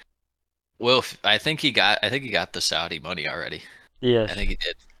 I think he got the Saudi money already. Yes. I think he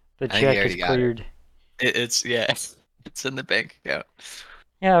did. The I think he check is already got it. cleared. It's in the bank account.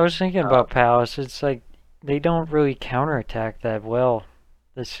 Yeah, I was thinking about Palace. It's like they don't really counterattack that well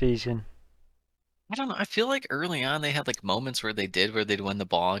this season. I don't know. I feel like early on they had like moments where they'd win the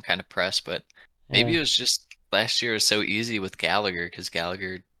ball and kind of press, but maybe Yeah. it was just last year was so easy with Gallagher because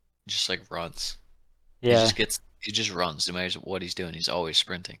Gallagher just like runs. Yeah, He just runs no matter what he's doing. He's always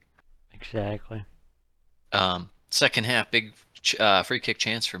sprinting. exactly. Second half, big free kick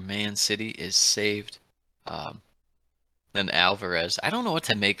chance for Man City is saved. Then Alvarez, I don't know what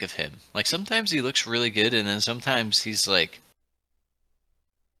to make of him. Like sometimes he looks really good, and then sometimes he's like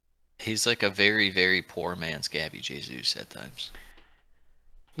a very, very poor man's Gabby Jesus at times.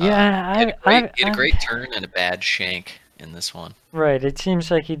 Yeah, He had a great turn and a bad shank in this one. right. It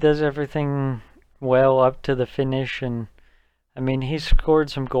seems like he does everything well up to the finish, and I mean he scored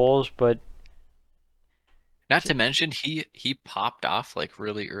some goals, but Not to mention he popped off like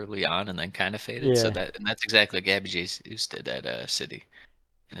really early on and then kind of faded. So yeah. that's exactly what Gabby Jesus did at City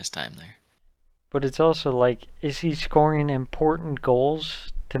in his time there. But it's also like, is he scoring important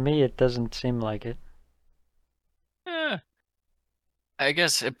goals? To me, it doesn't seem like it. Eh, I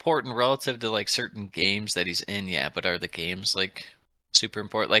guess important relative to like certain games that he's in, yeah. But are the games like super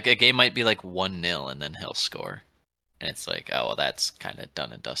important. Like a game might be like 1-0 and then he'll score. And it's like, oh, well, that's kind of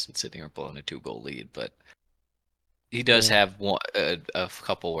done and dusted sitting here blowing a 2-goal lead. But he does have a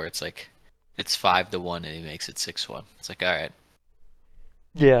couple where it's like it's 5-1 and he makes it 6-1. It's like, all right,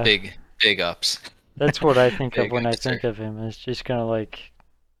 Yeah. big ups. That's what I think of Big when I ups, sir. think of him. It's just kind of like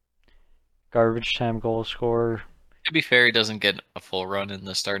garbage time goal scorer. To be fair, he doesn't get a full run in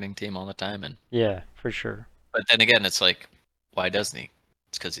the starting team all the time, and Yeah, for sure. but then again, it's like, why doesn't he?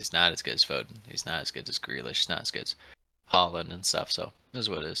 It's because he's not as good as Foden. He's not as good as Grealish. He's not as good as Holland and stuff. So this is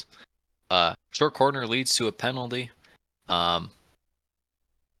what it is. Short corner leads to a penalty.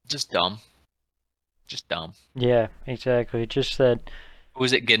 Just dumb. Just dumb. Yeah, exactly. Just that.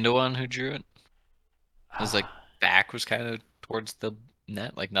 Was it Gundogan who drew it? It was like back was kind of towards the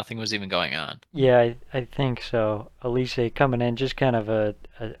net, like nothing was even going on. Yeah, I think so. Elise coming in, just kind of a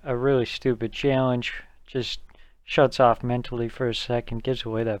really stupid challenge. Just shuts off mentally for a second, gives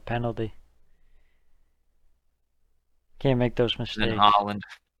away that penalty. Can't make those And mistakes. then Holland.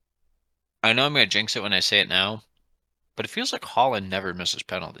 I know I'm gonna jinx it when I say it now, but it feels like Holland never misses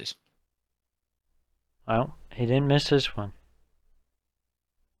penalties. Well, he didn't miss this one.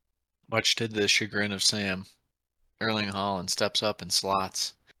 Much to the chagrin of Sam. Erling Haaland steps up and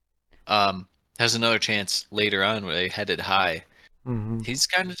slots. Has another chance later on where they headed high. Hmm. He's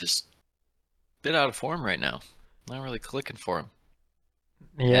kind of just a bit out of form right now. Not really clicking for him.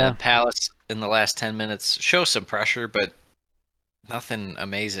 Yeah. And Palace in the last 10 minutes show some pressure, but nothing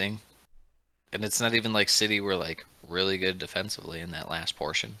amazing. And it's not even like City were like really good defensively in that last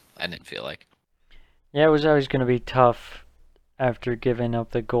portion. I didn't feel like. Yeah, it was always going to be tough after giving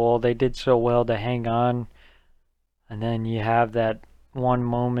up the goal. They did so well to hang on. And then you have that one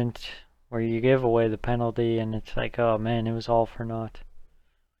moment where you give away the penalty and it's like, oh man, it was all for naught.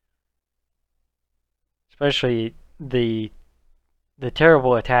 Especially the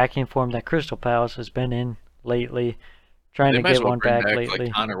terrible attacking form that Crystal Palace has been in lately. Trying They to might as get well one bring back lately.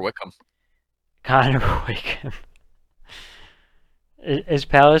 like Connor Wickham. Connor Wickham. Is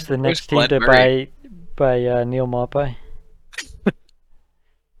Palace the next team Glenn to Murray? buy Neil Maupay?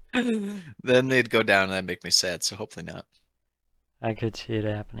 Then they'd go down and that'd make me sad, so hopefully not. I could see it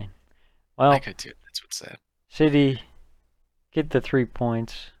happening. I Well, could too. That's what's sad. City get the 3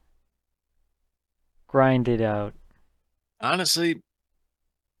 points. Grind it out. Honestly,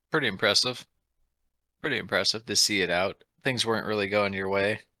 pretty impressive. Pretty impressive to see it out. Things weren't really going your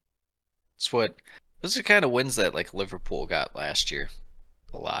way. Those are kind of wins that like Liverpool got last year.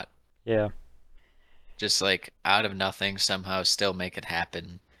 A lot. Yeah. Just like out of nothing, somehow still make it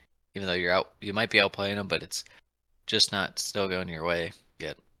happen. Even though you might be outplaying them, but it's just not still going your way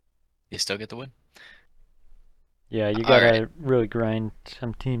yet. You still get the win. Yeah, you All gotta right. really grind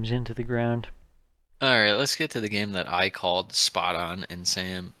some teams into the ground. All right, let's get to the game that I called spot on, and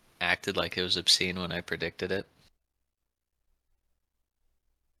Sam acted like it was obscene when I predicted it.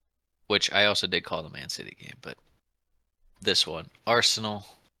 Which I also did call the Man City game, but this one, Arsenal,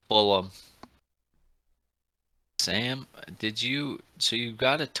 Fulham. Sam, so you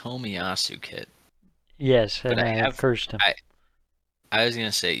got a Tomiyasu kit. Yes, But and I I have- cursed him. I was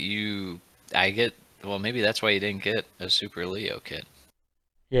gonna say well, maybe that's why you didn't get a Super Leo kit.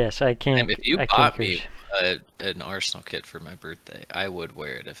 Yes, I can't. If you I bought can't me curse. an Arsenal kit for my birthday, I would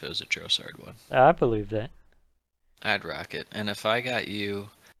wear it if it was a Trossard one. I believe that. I'd rock it. And if I got you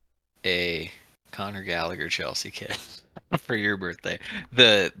a Conor Gallagher Chelsea kit for your birthday,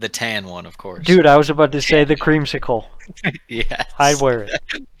 the tan one, of course. Dude, I was about to say the creamsicle. Yes. I'd wear it.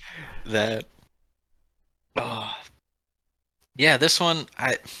 That. Oh. Yeah, this one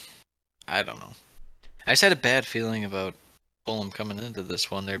I don't know. I just had a bad feeling about Fulham coming into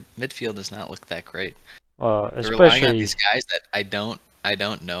this one. Their midfield does not look that great. Well, They're relying on especially these guys that I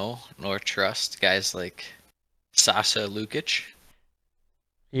don't know nor trust. Guys like Sasa Lukic.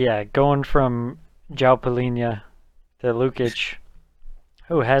 yeah, going from João Palhinha to Lukic,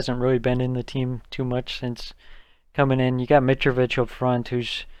 who hasn't really been in the team too much since coming in. You got Mitrovic up front,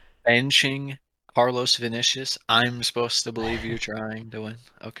 who's Benching Carlos Vinicius. I'm supposed to believe you're trying to win.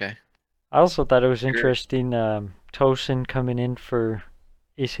 Okay. I also thought it was Sure. interesting. Tosin coming in for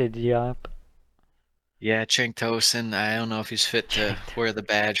Issa Diop. Yeah, Cenk Tosin. I don't know if he's fit to wear the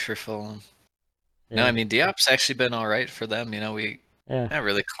badge for Fulham. No, Yeah. I mean Diop's actually been all right for them. You know, we Yeah. not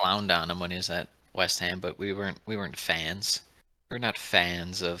really clowned on him when he was at West Ham, but we weren't fans. We're not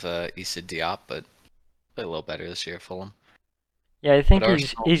fans of Issa Diop, but played a little better this year, Fulham. Yeah, I think But he's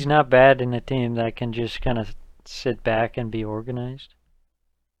Arsenal- he's not bad in a team that can just kind of sit back and be organized.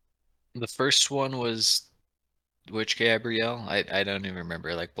 The first one was Which Gabriel? I don't even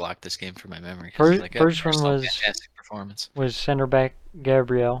remember. Like, blocked this game from my memory because like First one Arsenal, fantastic performance. was center back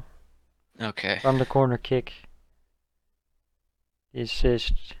Gabriel Okay. from the corner kick. The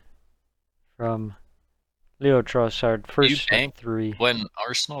assist from Leo Trossard. First think three. When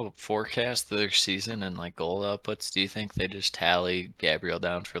Arsenal forecast their season and like goal outputs, do you think they just tally Gabriel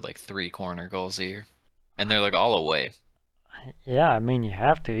down for like 3 corner goals a year? And they're like all away. Yeah, I mean you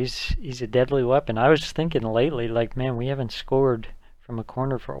have to. He's a deadly weapon. I was thinking lately, like, man, we haven't scored from a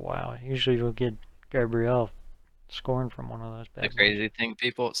corner for a while. Usually we'll get Gabriel scoring from one of those bad The boys. crazy thing,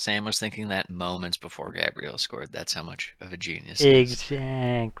 people, Sam was thinking that moments before Gabriel scored. That's how much of a genius he is.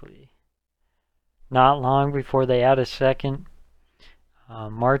 Exactly. Not long before they add a second,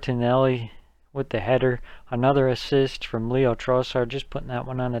 Martinelli with the header. Another assist from Leo Trossard, just putting that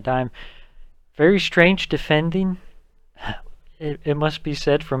one on a dime. Very strange defending. It must be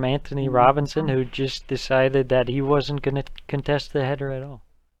said from Anthony Robinson, who just decided that he wasn't going to contest the header at all.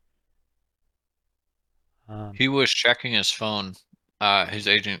 He was checking his phone. His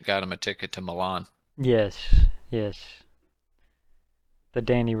agent got him a ticket to Milan. Yes. The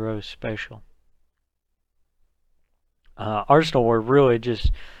Danny Rose special. Arsenal were really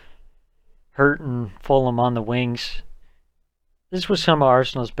just hurting Fulham on the wings. This was some of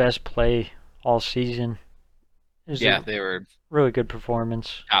Arsenal's best play all season. Yeah, they were really good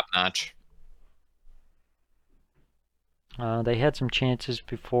performance. top notch. They had some chances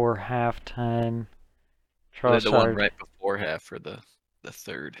before halftime. They had the one right before half for the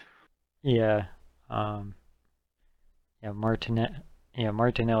third. Yeah.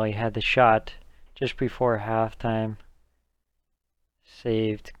 Martinelli had the shot just before halftime.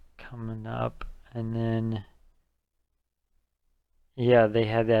 Saved coming up, and then they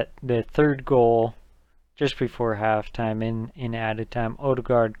had the third goal just before halftime in added time.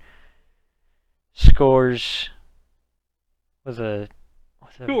 Odegaard scores with a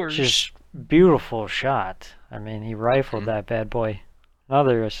just beautiful shot. I mean, he rifled that bad boy.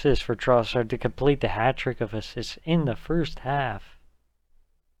 Another assist for Trossard to complete the hat trick of assists in the first half.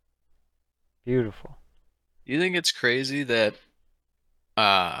 Beautiful. You think it's crazy that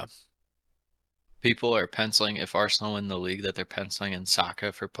people are penciling, if Arsenal win the league, that they're penciling in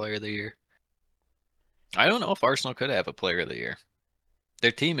Saka for player of the year? I don't know if Arsenal could have a player of the year.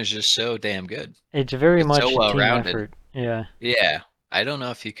 Their team is just so damn good. It's very much so a team effort. Yeah. Yeah. I don't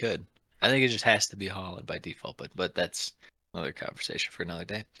know if you could. I think it just has to be Haaland by default, but that's another conversation for another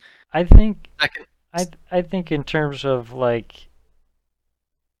day. I think I think in terms of like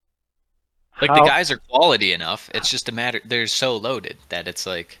the guys are quality enough. It's just a matter. They're so loaded that it's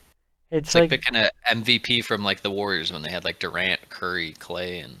like picking an MVP from like the Warriors when they had like Durant, Curry,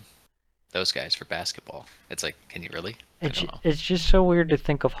 Clay, and those guys for basketball. It's like, can you really? It's just so weird to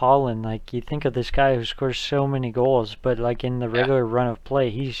think of Haaland. Like, you think of this guy who scores so many goals, but like in the regular run of play,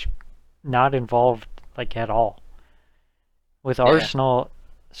 he's not involved like at all. With Arsenal,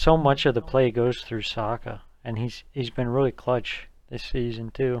 so much of the play goes through Saka, and he's been really clutch this season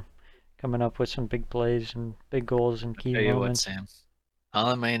too, coming up with some big plays and big goals and key moments. Sam,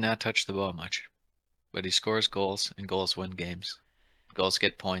 Haaland may not touch the ball much, but he scores goals, and goals win games. Goals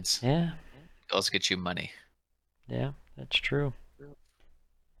get points. Yeah. Goals get you money. Yeah, that's true.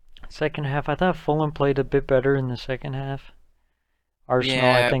 Second half, I thought Fulham played a bit better in the second half. Arsenal,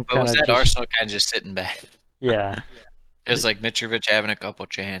 I think, but was that Arsenal kind of just sitting back? Yeah. It was like Mitrovic having a couple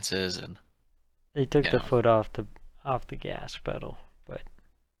chances, and they took the foot off the gas pedal. But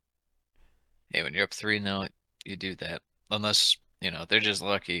hey, when you're up 3-0, you do that. Unless they're just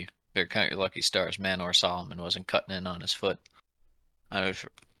lucky. They're kind of lucky stars. Manor Solomon wasn't cutting in on his foot. His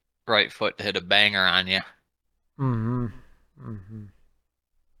right foot hit a banger on you.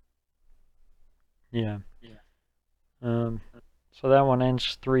 Yeah. So that one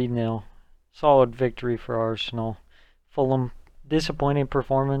ends 3-0. Solid victory for Arsenal. Fulham, disappointing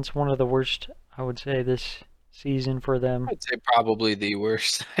performance. One of the worst, I would say, this season for them. I'd say probably the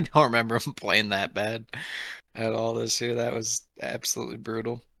worst. I don't remember them playing that bad at all this year. That was absolutely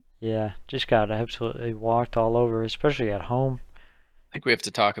brutal. Yeah, just got absolutely walked all over, especially at home. I think we have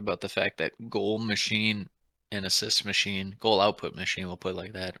to talk about the fact that goal machine and assist machine, goal output machine, we'll put it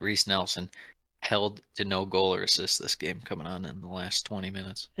like that, Reece Nelson held to no goal or assist this game coming on in the last 20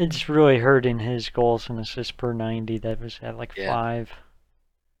 minutes. It's really hurting his goals and assists per 90. That was at like 5.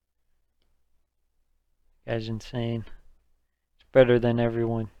 Guy's insane. It's better than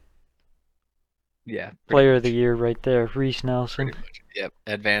everyone. Yeah. Player of the year right there, Reece Nelson. Pretty much. Yep.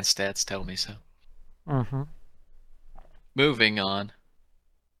 Advanced stats tell me so. Mm-hmm. Moving on.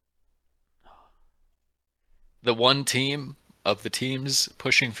 The one team of the teams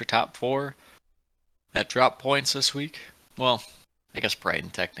pushing for top 4 that dropped points this week. Well, I guess Brighton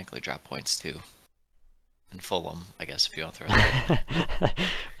technically dropped points too. And Fulham, I guess, if you want to throw that.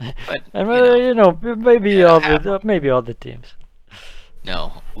 But, maybe all the teams.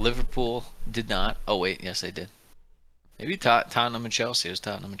 No, Liverpool did not. Oh, wait, yes, they did. Maybe Tottenham and Chelsea. It was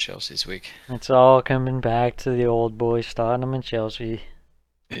Tottenham and Chelsea this week. It's all coming back to the old boys, Tottenham and Chelsea.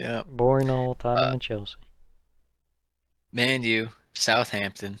 Yeah. Boring old Tottenham and Chelsea. Man U,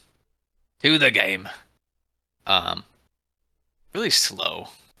 Southampton, to the game. Really slow.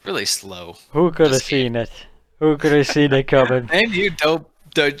 Really slow. Who could have seen it? Who could have seen it coming? Man U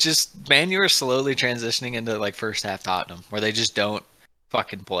Man U are slowly transitioning into like first half Tottenham, where they just don't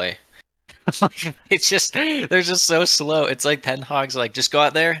fucking play. It's just they're just so slow. It's like Ten Hag's like just go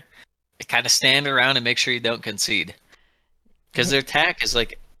out there, kind of stand around and make sure you don't concede, because their attack is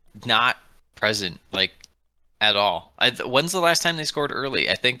like not present like at all. When's the last time they scored early?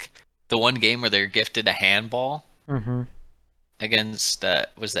 I think the one game where they're gifted a handball against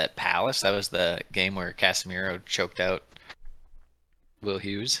was that Palace? That was the game where Casemiro choked out Will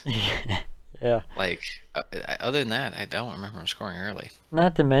Hughes. Yeah. Like other than that, I don't remember them scoring early.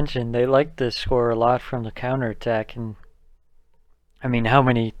 Not to mention, they like to score a lot from the counterattack, and I mean, how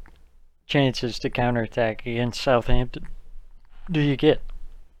many chances to counterattack against Southampton do you get?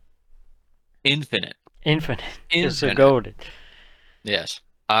 Infinite. It's a goated. Yes.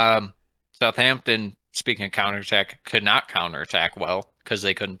 Southampton, speaking of counterattack, could not counterattack well because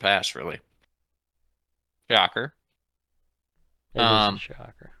they couldn't pass really. Shocker. It is a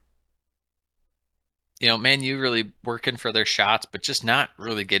shocker. Man U really working for their shots, but just not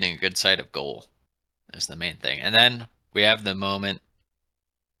really getting a good sight of goal is the main thing. And then we have the moment,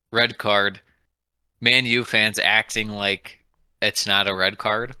 red card, Man U fans acting like it's not a red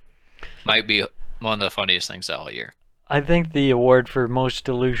card might be one of the funniest things all year. I think the award for most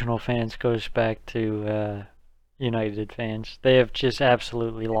delusional fans goes back to United fans. They have just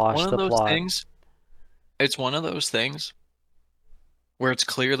absolutely lost the plot. It's one of those things where it's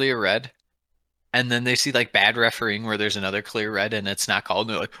clearly a red, and then they see like bad refereeing where there's another clear red and it's not called.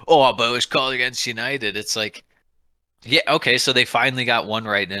 And they're like, oh, but it was called against United. It's like, yeah, okay, so they finally got one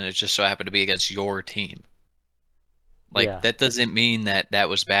right, and it just so happened to be against your team. Like, that doesn't mean that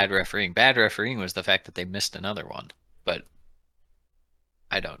was bad refereeing. Bad refereeing was the fact that they missed another one. But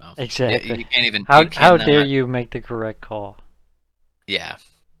I don't know. Exactly. You can't even. How dare you make the correct call? Yeah.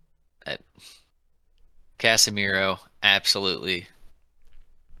 Casemiro, absolutely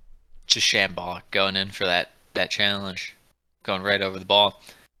just shambolic going in for that challenge, going right over the ball.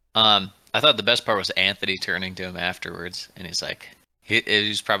 I thought the best part was Anthony turning to him afterwards, and he's like,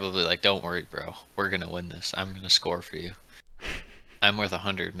 he's probably like, "Don't worry, bro. We're gonna win this. I'm gonna score for you. I'm worth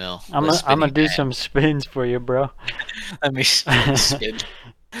 100 mil. I'm gonna do some spins for you, bro." Let me spin.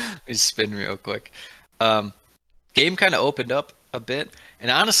 Let me spin real quick. Game kind of opened up a bit, and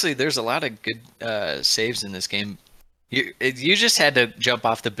honestly, there's a lot of good saves in this game. You just had to jump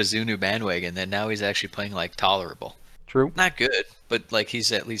off the Bazunu bandwagon, and now he's actually playing like tolerable. True. Not good, but like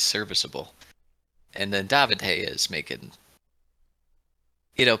he's at least serviceable. And then David De Gea is making.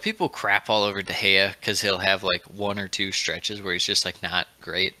 People crap all over De Gea because he'll have like one or two stretches where he's just like not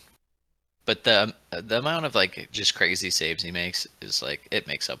great. But the amount of like just crazy saves he makes is like it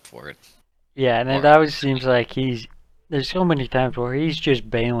makes up for it. Yeah, and it always seems like there's so many times where he's just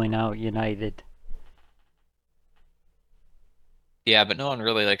bailing out United. Yeah, but no one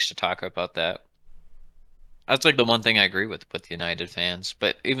really likes to talk about that. That's like the one thing I agree with United fans.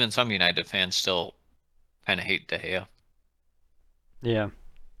 But even some United fans still kind of hate De Gea. Yeah.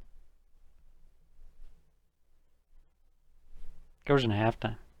 Goes in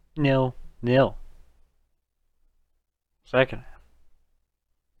halftime. 0-0. Second half.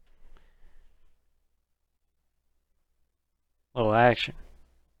 Little action.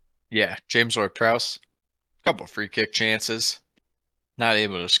 Yeah, James Ward-Prowse, couple free kick chances, not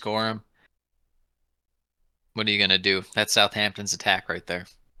able to score them. What are you gonna do? That's Southampton's attack right there.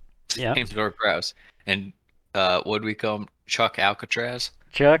 Yeah. James Ward-Prowse and what do we call him? Chuck Alcatraz.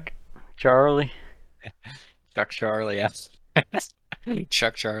 Chuck Charlie. Chuck Charlie. Yeah.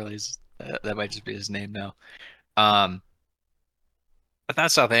 Chuck Charlie's. That might just be his name now. I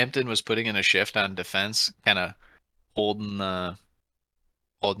thought Southampton was putting in a shift on defense, kind of holding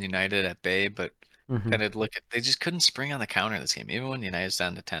United at bay, but kind of they just couldn't spring on the counter this game. Even when United's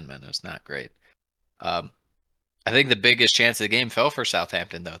down to 10 men, it was not great. I think the biggest chance of the game fell for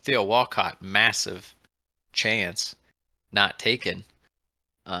Southampton, though. Theo Walcott, massive chance, not taken.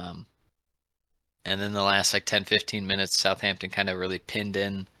 And then the last 10-15 minutes, Southampton kind of really pinned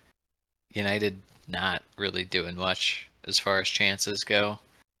in. United not really doing much as far as chances go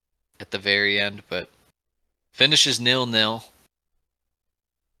at the very end, but Finishes 0-0.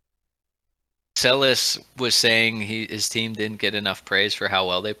 Celis was saying his team didn't get enough praise for how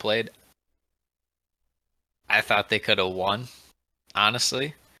well they played. I thought they could have won,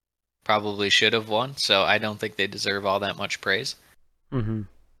 honestly. Probably should have won, so I don't think they deserve all that much praise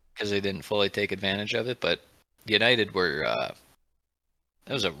because they didn't fully take advantage of it. But United were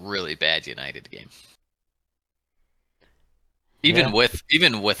that was a really bad United game. Even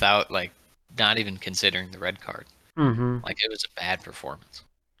without, like, not even considering the red card. Like, it was a bad performance.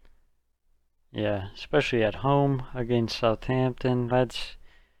 Yeah, especially at home against Southampton.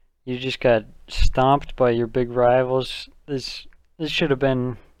 You just got stomped by your big rivals. This should have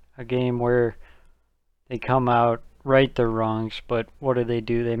been a game where they come out, right their wrongs, but what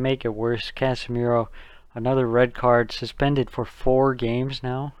do? They make it worse. Casemiro, another red card, suspended for 4 games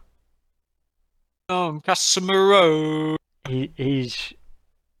now. Casemiro. He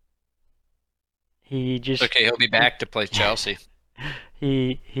just Okay, he'll be back to play Chelsea.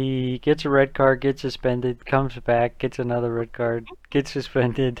 He gets a red card, gets suspended, comes back, gets another red card, gets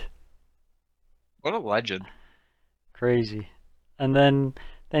suspended. What a legend. Crazy. And then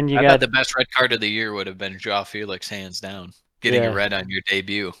you I got thought the best red card of the year would have been Joao Felix, hands down. Getting a red on your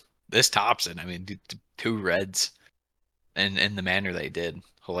debut. This tops it. I mean, 2 reds in the manner they did.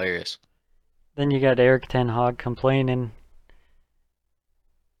 Hilarious. Then you got Eric Ten Hag complaining.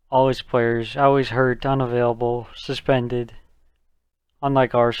 All his players always hurt, unavailable, suspended.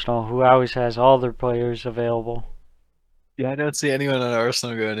 Unlike Arsenal, who always has all their players available. Yeah, I don't see anyone on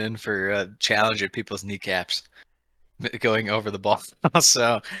Arsenal going in for challenge at people's kneecaps, going over the ball.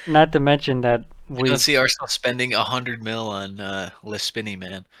 So, not to mention that we don't see Arsenal spending 100 mil on Lispini,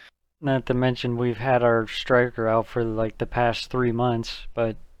 man. Not to mention we've had our striker out for like the past 3 months,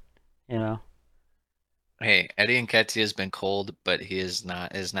 but you know. Hey, Eddie Nketiah has been cold, but he has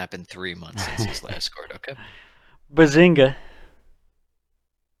not been 3 months since he's last scored. Okay. Bazinga.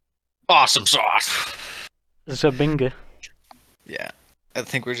 Awesome sauce. Zabinga. Yeah, I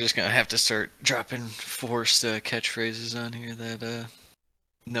think we're just gonna have to start dropping forced catchphrases on here that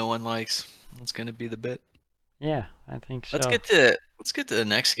no one likes. That's gonna be the bit. Yeah, I think so. Let's get to the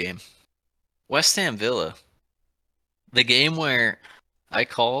next game. West Ham Villa. The game where I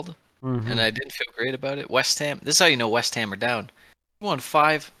called and I didn't feel great about it. West Ham. This is how you know West Ham are down. Won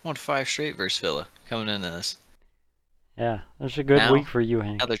five straight versus Villa coming into this. Yeah, that's a good week for you,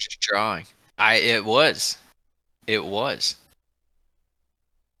 Hank. Now they're just drawing. It was.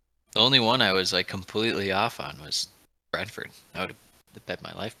 The only one I was like completely off on was Brentford. I would have bet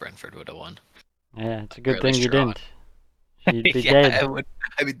my life Brentford would have won. Yeah, it's a good thing you didn't. You'd be yeah, dead.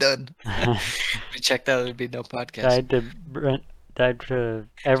 I'd be done. If we checked out, there'd be no podcast. Died to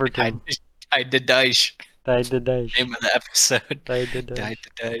Everton. Died to Dyche. Died to Dyche. Name of the episode. Died to Dyche. Died to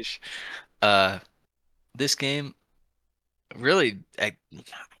Dyche. This game, really,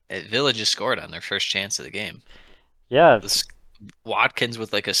 Villa just scored on their first chance of the game. Yeah. Watkins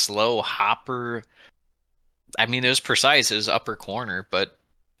with like a slow hopper. I mean, it was precise. It was upper corner, but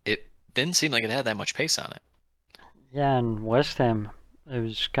it didn't seem like it had that much pace on it. Yeah, and West Ham, it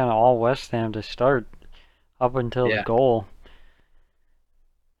was kind of all West Ham to start up until the goal.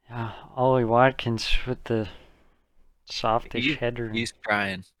 Yeah, Ollie Watkins with the softish header. He's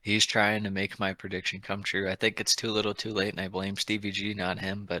trying. He's trying to make my prediction come true. I think it's too little too late, and I blame Stevie G, not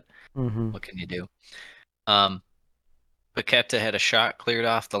him, but what can you do? Paqueta had a shot cleared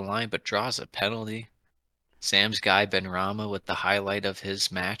off the line, but draws a penalty. Sam's guy, Benrahma, with the highlight of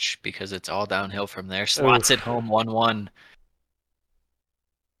his match, because it's all downhill from there. Slots it home 1-1.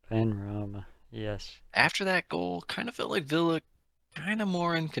 Benrahma, yes. After that goal, kind of felt like Villa kind of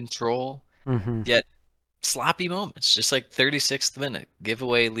more in control, yet sloppy moments. Just like 36th minute,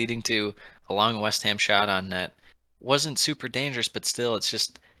 giveaway leading to a long West Ham shot on net. Wasn't super dangerous, but still, it's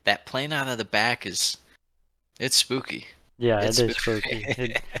just that playing out of the back it's spooky. Yeah, it is spooky.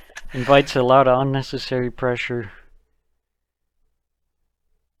 It invites a lot of unnecessary pressure.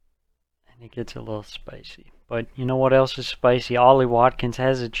 And it gets a little spicy. But you know what else is spicy? Ollie Watkins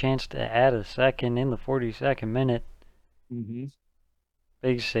has a chance to add a second in the 42nd minute.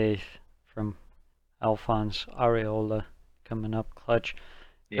 Big save from Alphonse Areola coming up clutch.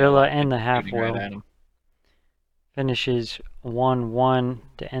 Villa and the half well. Finishes 1-1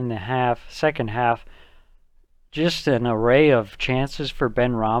 to end the half. Second half, just an array of chances for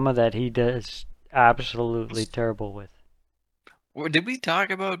Benrahma that he does absolutely terrible with. Did we talk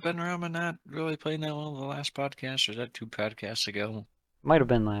about Benrahma not really playing that well in the last podcast, or is that 2 podcasts ago? Might have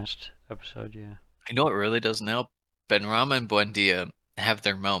been last episode, yeah. You know what really doesn't help? Benrahma and Buendia have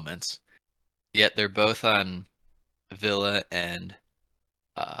their moments, yet they're both on Villa and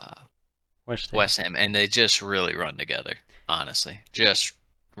West Ham, and they just really run together. Honestly, just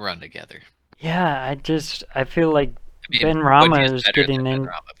run together. Yeah, I feel like I mean, Ben Rama Budgie is is better getting than in.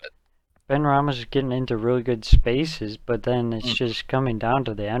 Benrahma, but Ben Rama's getting into really good spaces, but then it's just coming down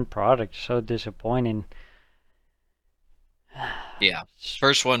to the end product. So disappointing. yeah,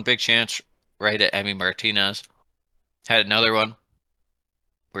 first one, big chance right at Emi Martinez. Had another one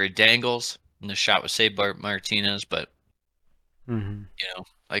where he dangles, and the shot was saved by Martinez, but Mm-hmm.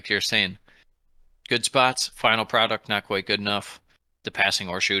 like you're saying, good spots. Final product not quite good enough. The passing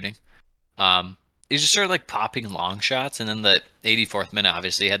or shooting. He just started like popping long shots, and then the 84th minute,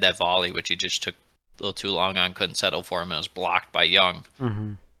 obviously, he had that volley which he just took a little too long on, couldn't settle for him. It was blocked by Young.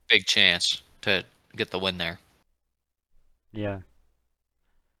 Mm-hmm. Big chance to get the win there. Yeah.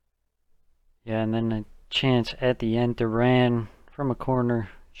 Yeah, and then a chance at the end, Duran from a corner,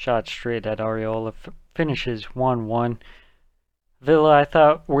 shot straight at Areola, finishes 1-1. Villa, I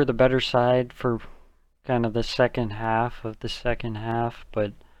thought, were the better side for kind of the second half of the second half,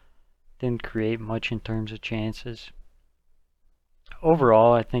 but didn't create much in terms of chances.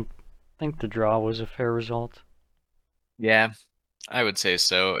 Overall, I think the draw was a fair result. Yeah, I would say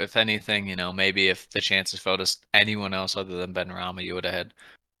so. If anything, maybe if the chances fell to anyone else other than Benrahma, you would have had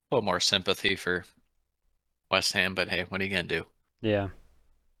a little more sympathy for West Ham. But hey, what are you gonna do? Yeah.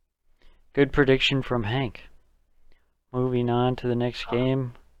 Good prediction from Hank. Moving on to the next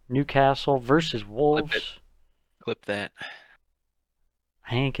game, Newcastle versus Wolves. Clip that.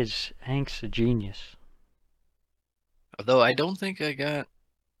 Hank's a genius. Although I don't think I got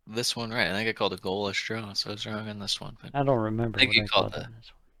this one right. I think I called a goalless draw, so I was wrong on this one. But I don't remember I think what you I called called on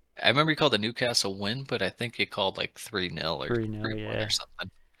this I remember you called the Newcastle win, but I think you called like 3-0 or 3-0, 3-1 yeah. or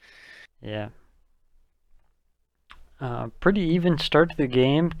something. Yeah. Pretty even start to the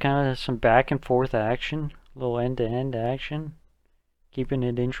game. Kind of some back and forth action, a little end-to-end action, keeping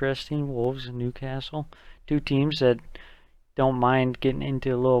it interesting. Wolves and Newcastle, two teams that don't mind getting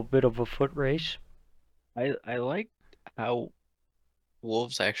into a little bit of a foot race. I liked how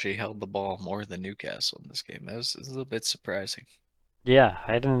Wolves actually held the ball more than Newcastle in this game. That was a little bit surprising. Yeah,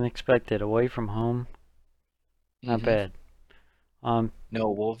 I didn't expect it. Away from home, not bad. No,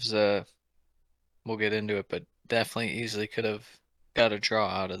 Wolves, we'll get into it, but definitely easily could have got a draw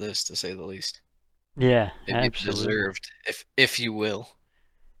out of this, to say the least. Yeah, Maybe absolutely. deserved, if you will.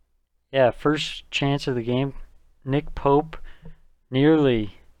 Yeah, first chance of the game, Nick Pope,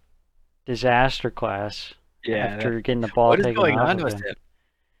 nearly disaster class after getting the ball What is taken going off on of with him. him?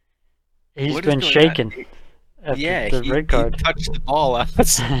 He's What is been going on? shaken after Yeah, the red he card. touched the ball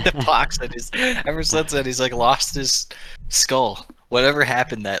outside the box, and ever since then he's like lost his skull. Whatever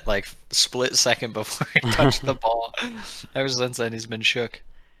happened that like split second before he touched the ball, ever since then he's been shook.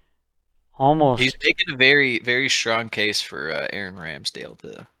 Almost. He's making a very, very strong case for Aaron Ramsdale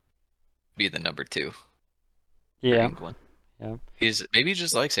to be the number 2 for Yeah. England. Yeah. Maybe he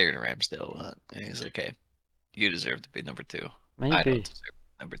just likes Aaron Ramsdale. And he's like, okay, you deserve to be number 2. I Maybe. don't deserve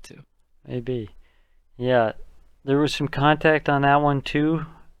number 2. Maybe. Yeah. There was some contact on that one too.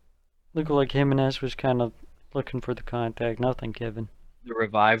 Looked like Jimenez was kind of looking for the contact. Nothing, Kevin. The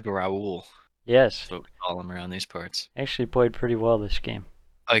revived Raul. Yes. That's what we call him around these parts. Actually played pretty well this game.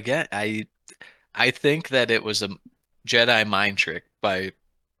 Again, I think that it was a Jedi mind trick by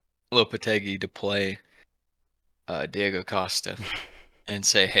Lopetegui to play Diego Costa and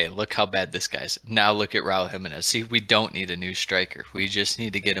say, hey, look how bad this guy's. Now look at Raul Jimenez. See, we don't need a new striker. We just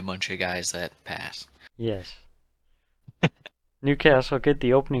need to get a bunch of guys that pass. Yes. Newcastle get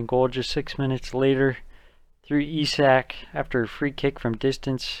the opening goal just 6 minutes later through Isak after a free kick from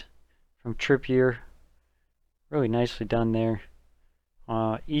distance from Trippier. Really nicely done there.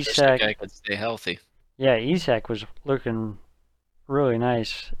 Isak. Guy could stay healthy. Yeah, Isak was looking really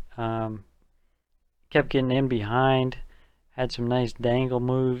nice. Kept getting in behind. Had some nice dangle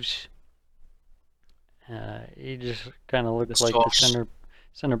moves. He just kind of looked like the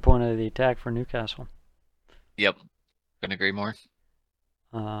center point of the attack for Newcastle. Yep. Couldn't agree more.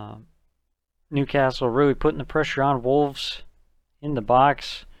 Newcastle really putting the pressure on Wolves in the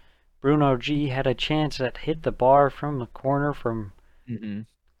box. Bruno G had a chance that hit the bar from the corner from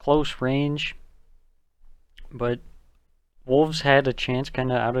close range. But Wolves had a chance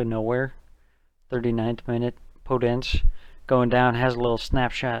kind of out of nowhere. 39th minute. Podence going down, has a little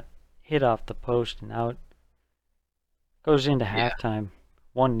snapshot, hit off the post and out. Goes into halftime.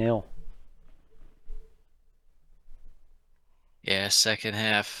 1-0. Yeah, second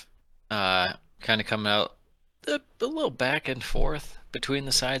half, kind of coming out a little back and forth between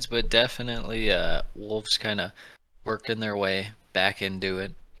the sides, but definitely Wolves kind of working their way back into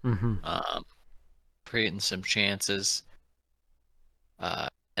it, creating some chances,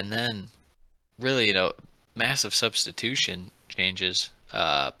 and then really, massive substitution changes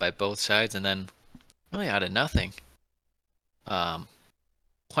by both sides, and then really out of nothing, um,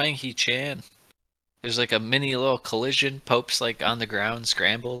 Hwang Hee-chan. There's like a mini little collision. Pope's like on the ground,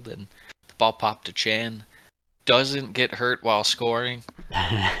 scrambled, and the ball popped to Chan. Doesn't get hurt while scoring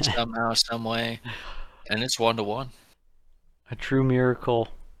somehow, some way, and it's 1-1. A true miracle.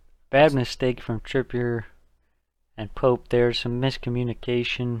 Bad mistake from Trippier and Pope there. Some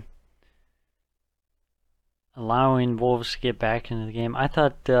miscommunication, allowing Wolves to get back into the game. I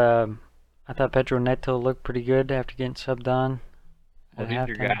thought Pedro Neto looked pretty good after getting subbed on. Well, he's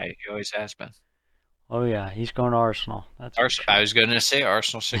your guy. He always has been. Oh yeah, he's going to Arsenal. That's for sure. I was going to say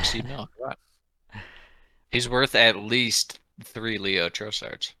Arsenal 60 mil. Come on. He's worth at least 3 Leo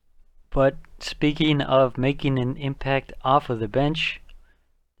Trossards. But speaking of making an impact off of the bench,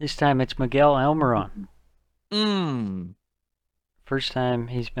 this time it's Miguel Almiron. First time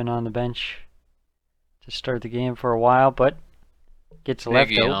he's been on the bench to start the game for a while, but gets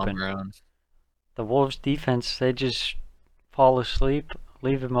left open. Almiron. The Wolves defense, they just fall asleep,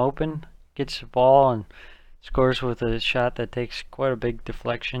 leave him open, gets the ball, and scores with a shot that takes quite a big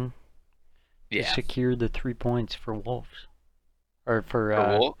deflection to secure the 3 points for Wolves. Or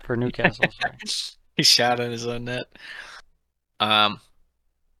for Newcastle. Sorry. He shot in his own net.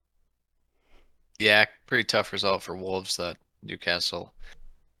 Yeah, pretty tough result for Wolves that Newcastle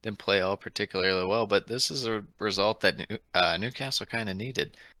didn't play all particularly well, but this is a result that Newcastle kind of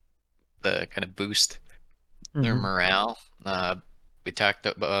needed. The kind of boost their morale. We talked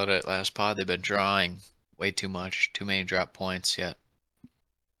about it last pod. They've been drawing way too much, too many drop points, yet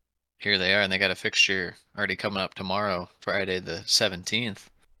here they are, and they got a fixture already coming up tomorrow, Friday the 17th,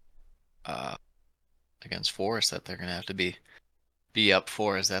 against Forest that they're going to have to be up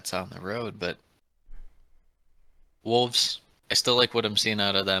for, as that's on the road. But Wolves, I still like what I'm seeing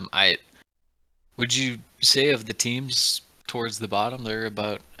out of them. Would you say of the teams towards the bottom, they're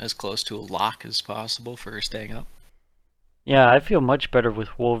about as close to a lock as possible for staying up? Yeah, I feel much better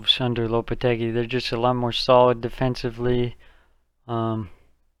with Wolves under Lopetegui. They're just a lot more solid defensively.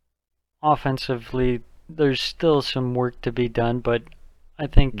 Offensively, there's still some work to be done, but I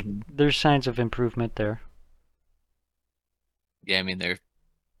think there's signs of improvement there. Yeah, I mean, they're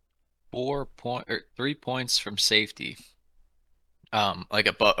 3 points from safety, from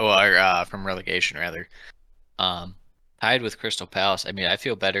relegation rather. Tied with Crystal Palace. I mean, I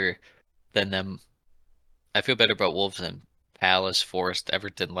feel better than them. I feel better about Wolves than Palace, Forest,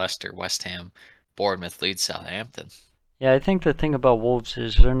 Everton, Leicester, West Ham, Bournemouth, Leeds, Southampton. Yeah, I think the thing about Wolves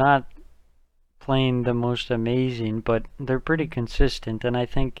is they're not playing the most amazing, but they're pretty consistent, and I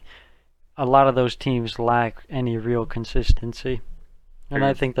think a lot of those teams lack any real consistency, and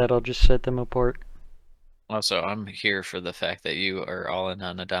I think that'll just set them apart. Also, I'm here for the fact that you are all in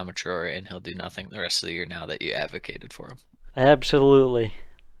on Adama Traore, and he'll do nothing the rest of the year now that you advocated for him. Absolutely.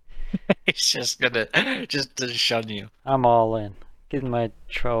 He's just gonna to shun you. I'm all in. Get my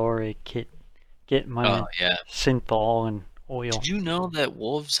Traore kit. Get my synthol and oil. Did you know that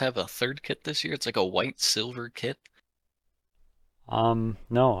Wolves have a third kit this year? It's like a white-silver kit.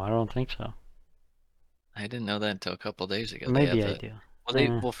 No, I don't think so. I didn't know that until a couple days ago. Maybe I do.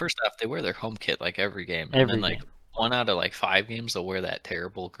 Well, first off, they wear their home kit like every game, and then like 1 out of 5 games they'll wear that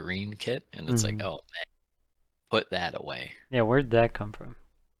terrible green kit, and it's like, oh man, put that away. Yeah, where'd that come from?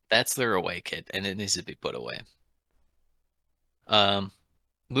 That's their away kit, and it needs to be put away.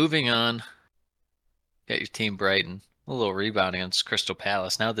 Moving on, got your team Brighton, a little rebound against Crystal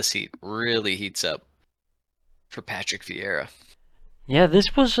Palace. Now the seat really heats up for Patrick Vieira. Yeah,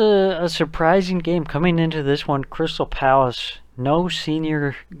 this was a surprising game. Coming into this one, Crystal Palace, no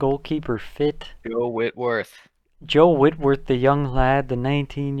senior goalkeeper fit. Joe Whitworth, the young lad, the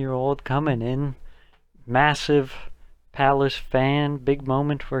 19-year-old coming in. Massive Palace fan. Big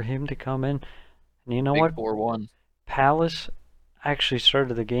moment for him to come in. And you know what? 4-1. Palace actually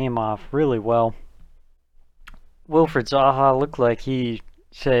started the game off really well. Wilfred Zaha looked like he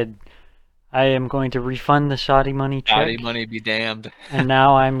said, I am going to refund the Saudi money check. Saudi money be damned. And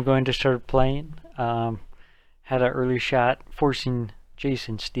now I'm going to start playing. Had an early shot, forcing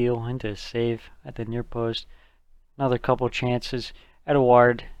Jason Steele into a save at the near post. Another couple chances.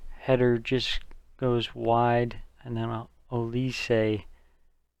 Edouard header just goes wide. And then Olise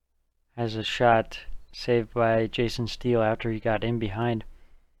has a shot saved by Jason Steele after he got in behind.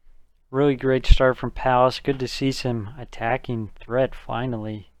 Really great start from Palace. Good to see some attacking threat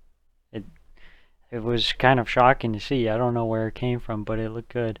finally. It was kind of shocking to see. I don't know where it came from, but it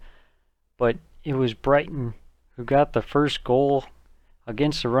looked good. But it was Brighton who got the first goal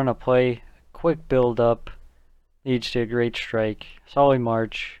against the run of play. Quick build up leads to a great strike. Solly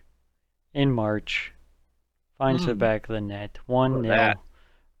March in March. Finds the back of the net. 1-0. that.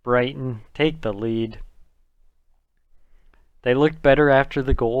 Brighton take the lead. They looked better after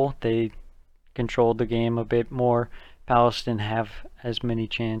the goal. They controlled the game a bit more. Palace didn't have as many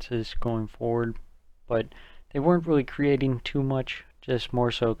chances going forward, but they weren't really creating too much, just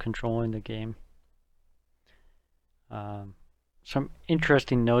more so controlling the game. Some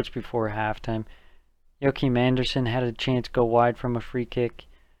interesting notes before halftime. Joachim Andersen had a chance go wide from a free kick.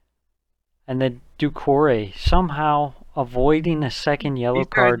 And then Doucouré somehow avoiding a second yellow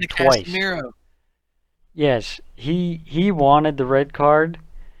card twice. Casemiro. Yes, he wanted the red card,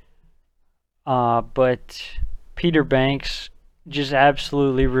 but Peter Banks just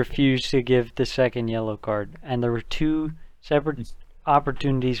absolutely refused to give the second yellow card. And there were two separate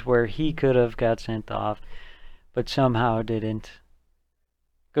opportunities where he could have got sent off, but somehow didn't.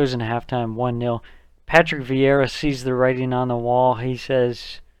 Goes into halftime 1-0. Patrick Vieira sees the writing on the wall. He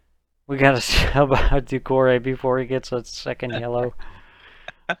says, "We got to sub out Doucouré before he gets a second yellow."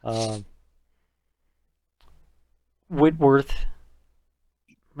 Whitworth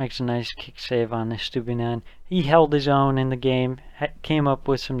makes a nice kick save on Estupiñán. He held his own in the game, came up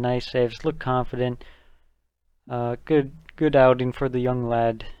with some nice saves, looked confident. Good outing for the young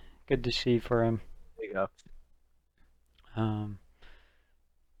lad. Good to see for him. There you go.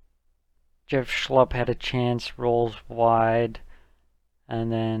 Jeff Schlupp had a chance, rolls wide, and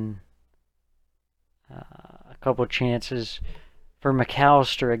then a couple chances for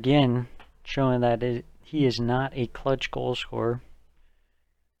McAllister again, showing that he is not a clutch goal scorer.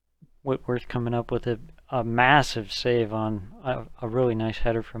 Whitworth coming up with a massive save on a really nice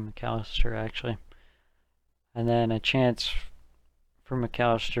header from McAllister, actually. And then a chance for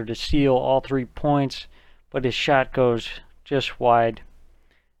McAllister to steal all 3 points, but his shot goes just wide.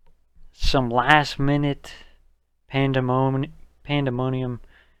 Some last-minute pandemonium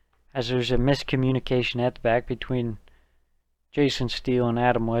as there's a miscommunication at the back between Jason Steele and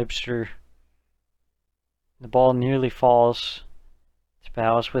Adam Webster. The ball nearly falls to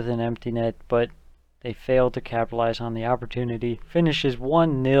Palace with an empty net, but they failed to capitalize on the opportunity. Finishes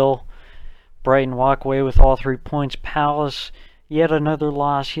 1-0. Brighton walk away with all 3 points. Palace, yet another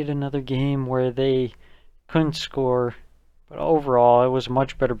loss, yet another game where they couldn't score. But overall, it was a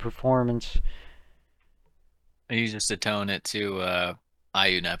much better performance. You just atone it to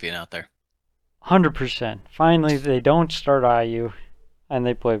IU not being out there. 100%. Finally, they don't start IU, and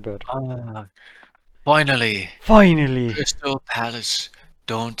they play better. Finally, Finally! Crystal Palace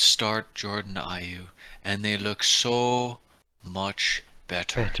don't start Jordan Ayew, and they look so much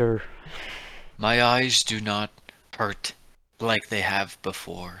better. My eyes do not hurt like they have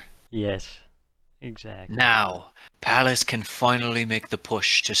before. Yes, exactly. Now, Palace can finally make the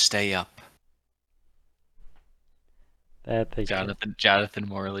push to stay up. That they Jonathan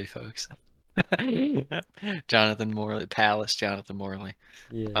Morley, folks. Jonathan Morley, Palace, Jonathan Morley.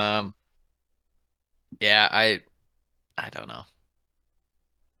 Yeah. Yeah, I don't know.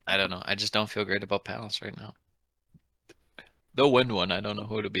 I just don't feel great about Palace right now. They'll win one. I don't know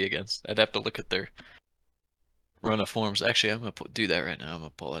who to be against. I'd have to look at their run of forms. Actually, I'm going to do that right now. I'm going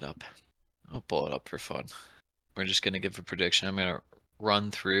to pull it up. I'll pull it up for fun. We're just going to give a prediction. I'm going to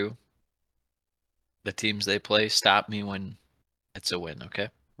run through the teams they play. Stop me when it's a win, okay?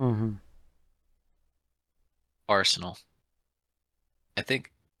 Mm-hmm. Arsenal. I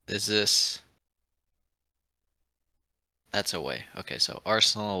think, is this... That's away. Okay, so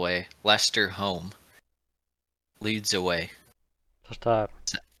Arsenal away. Leicester home. Leeds away. Stop.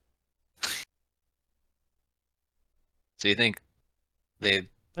 So you think they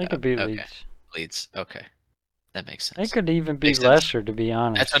could beat okay. Leeds. Leeds. Okay. That makes sense. They could even beat Makes sense. Leicester, to be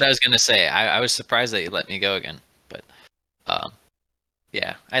honest. That's what I was going to say. I was surprised that you let me go again. But,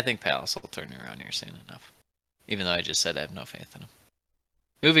 yeah, I think Palace will turn it around here soon enough. Even though I just said I have no faith in them.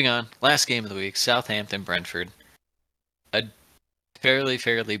 Moving on. Last game of the week. Southampton-Brentford. A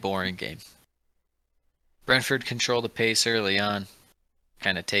fairly boring game. Brentford controlled the pace early on.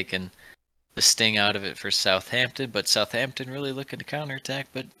 Kind of taking the sting out of it for Southampton. But Southampton really looking to counterattack.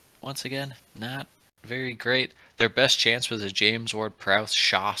 But once again, not very great. Their best chance was a James Ward-Prowse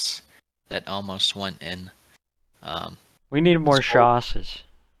shoss that almost went in. We need more shosses.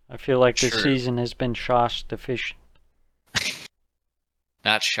 I feel like this Sure. season has been shoss deficient.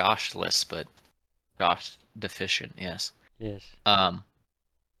 Not shoshless, but shosh deficient, yes. Yes.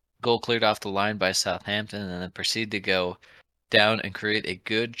 Goal cleared off the line by Southampton and then proceed to go down and create a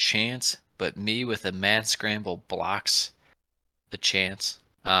good chance, but me with a mad scramble blocks the chance.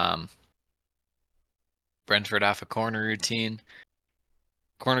 Brentford off a corner routine.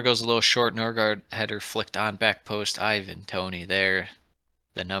 Corner goes a little short. Norgard header flicked on back post. Ivan Toney there.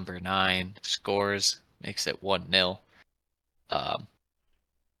 the number 9, scores, makes it 1-0.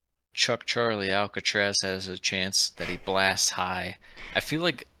 Chuck Charlie Alcatraz has a chance that he blasts high. I feel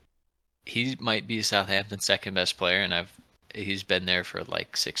like he might be Southampton's second best player, and he's been there for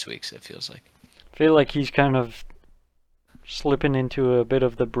like 6 weeks, it feels like. I feel like he's kind of slipping into a bit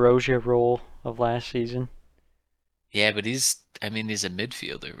of the Brozier role of last season. Yeah, but he's a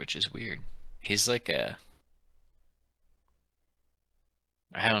midfielder, which is weird. He's like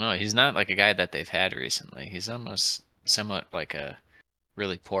I don't know, he's not like a guy that they've had recently. He's almost somewhat like a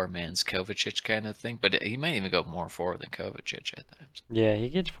really poor man's Kovacic kind of thing, but he might even go more forward than Kovacic at times. Yeah, he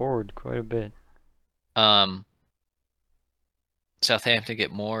gets forward quite a bit. Southampton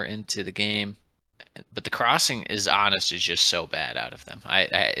get more into the game, but the crossing is just so bad out of them.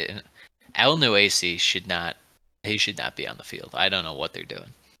 El Nuacy should not be on the field. I don't know what they're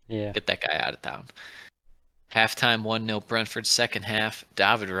doing. Yeah. Get that guy out of town. Halftime 1-0 Brentford. Second half,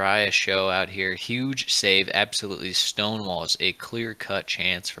 David Raya show out here. Huge save, absolutely stonewalls a clear-cut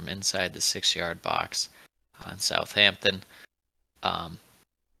chance from inside the 6-yard box on Southampton. It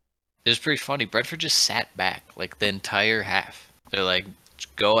was pretty funny. Brentford just sat back like the entire half. They're like,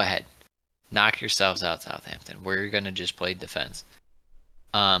 go ahead. Knock yourselves out, Southampton. We're going to just play defense.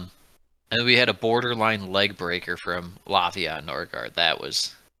 And then we had a borderline leg breaker from Lavia Norgard. That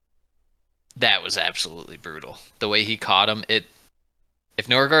was absolutely brutal. The way he caught him, if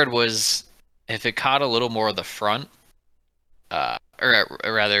it caught a little more of the front, or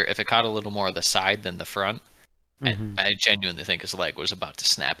rather, if it caught a little more of the side than the front, I genuinely think his leg was about to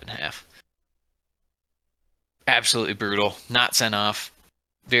snap in half. Absolutely brutal. Not sent off.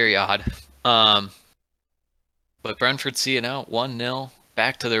 Very odd. But Brentford see it out 1-0.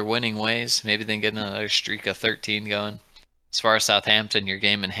 Back to their winning ways. Maybe they can get another streak of 13 going. As far as Southampton, your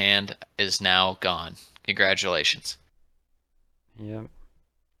game in hand is now gone. Congratulations. Yep.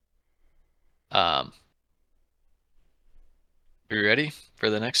 Are you ready for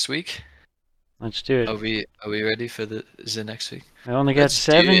the next week? Let's do it. Are we ready for the next week? I only got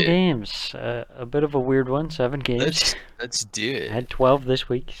 7 games. A bit of a weird one. 7 games. Let's do it. I had 12 this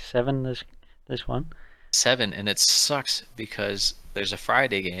week. 7 this one. 7, and it sucks because there's a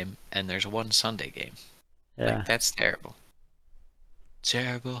Friday game and there's one Sunday game. Yeah. Like, that's terrible.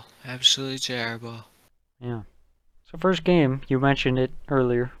 Terrible. Absolutely terrible. Yeah. So first game, you mentioned it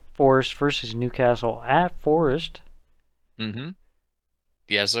earlier. Forest versus Newcastle at Forest. Mm-hmm.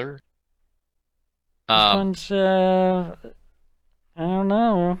 Yes, sir. This one's, I don't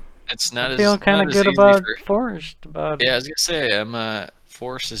know. It's not I feel kind of good about Forest. Yeah, I was gonna say,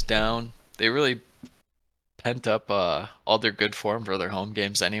 Forest is down. They really pent up all their good form for their home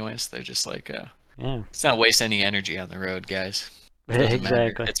games, anyways. They're just like, yeah. Let's not waste any energy on the road, guys. Exactly.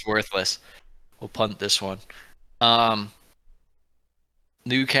 Matter. It's worthless. We'll punt this one.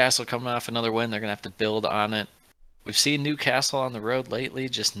 Newcastle coming off another win. They're gonna have to build on it. We've seen Newcastle on the road lately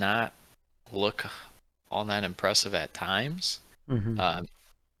just not look all that impressive at times.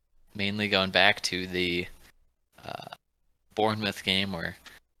 Mainly going back to the Bournemouth game where,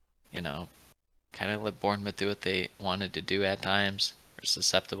 kind of let Bournemouth do what they wanted to do at times. They're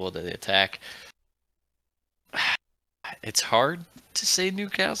susceptible to the attack. It's hard to say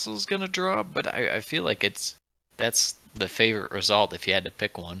Newcastle's going to draw, but I feel like that's the favorite result if you had to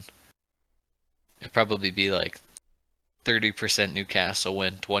pick one. It'd probably be like 30% Newcastle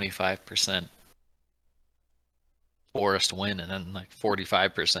win, 25% Forest win, and then like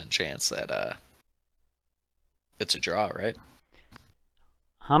 45% chance that it's a draw, right?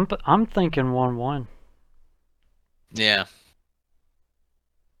 I'm thinking 1-1. Yeah.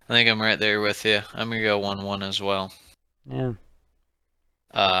 I think I'm right there with you. I'm going to go 1-1 as well. Yeah.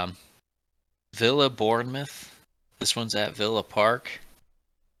 Villa Bournemouth. This one's at Villa Park.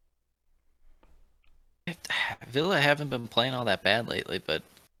 Villa haven't been playing all that bad lately, but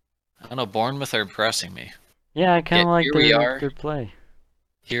I don't know, Bournemouth are impressing me. Yeah, I kind of like their play.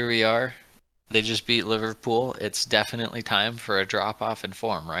 Here we are. They just beat Liverpool. It's definitely time for a drop-off in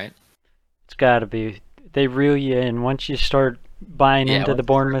form, right? It's got to be. They reel you in. Once you start buying into the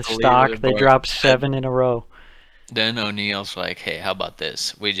Bournemouth stock, they drop 7 in a row. Then O'Neill's like, hey, how about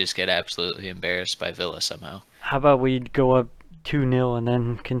this? We just get absolutely embarrassed by Villa somehow. How about we go up 2-0 and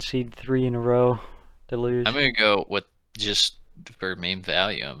then concede 3 in a row to lose? I'm going to go with, just for main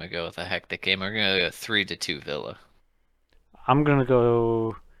value, I'm going to go with a hectic game. We're going to go 3-2 Villa. I'm going to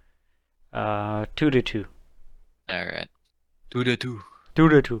go 2-2. All right. 2-2.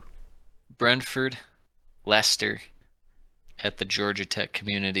 2-2. Brentford, Leicester at the Georgia Tech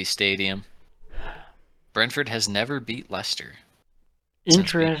Community Stadium. Brentford has never beat Leicester.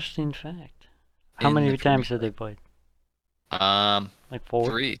 Interesting fact. How many times have they played? I Like 4?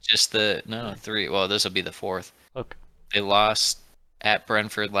 3. Three. Well, this will be the 4th. Okay. They lost at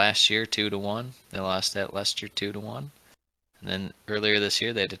Brentford last year 2-1. They lost at Leicester 2-1. And then earlier this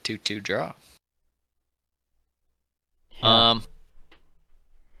year they had a 2-2 draw. Yeah.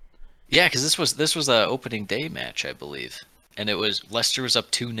 Yeah, because this was a opening day match, I believe, and it was Leicester was up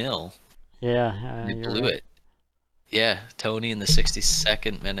 2-0. Yeah, They you're blew right. it. Yeah, Tony in the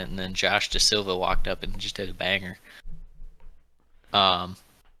 62nd minute, and then Josh De Silva walked up and just did a banger. Yeah,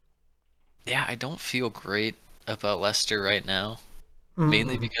 I don't feel great about Leicester right now,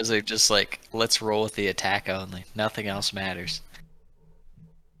 mainly because they're just like, let's roll with the attack only. Nothing else matters.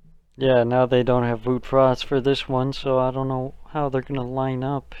 Yeah, now they don't have Wout Frost for this one, so I don't know how they're gonna line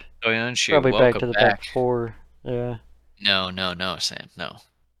up. Soyuncu, Probably back to welcome the back. back 4. Yeah. No, Sam, no.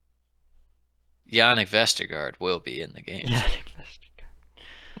 Yannick Vestergaard will be in the game.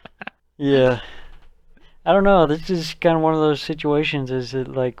 Yeah. I don't know. This is kind of one of those situations. Is it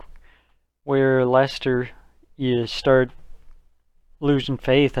like where Leicester, you start losing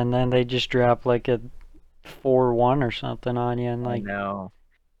faith, and then they just drop like a 4-1 or something on you, and like No.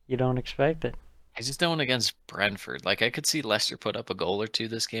 you don't expect it. I just don't against Brentford. Like I could see Leicester put up a goal or two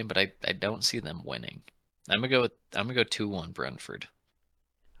this game, but I don't see them winning. I'm gonna go 2-1 Brentford.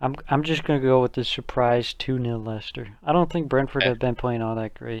 I'm just gonna go with the surprise 2-0 Leicester. I don't think Brentford have been playing all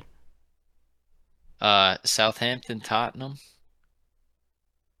that great. Southampton Tottenham.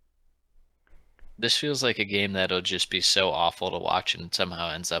 This feels like a game that'll just be so awful to watch and somehow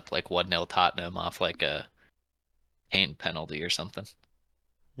ends up like 1-0 Tottenham off like a Kane penalty or something.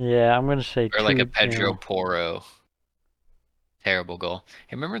 Yeah, I'm gonna say 2-0. Or like a Pedro Porro terrible goal.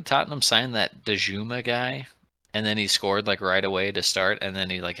 Hey, remember Tottenham signed that Dejuma guy, and then he scored like right away to start, and then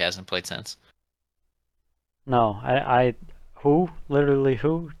he like hasn't played since. No, who? Literally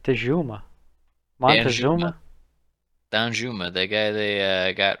who? Tejuma. Montezuma? Danjuma, the guy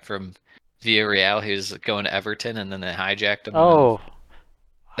they got from Villarreal. He was going to Everton, and then they hijacked him. Oh,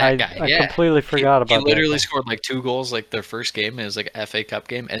 that guy. I completely forgot about that. He literally scored like 2 goals like their first game. It was like an FA Cup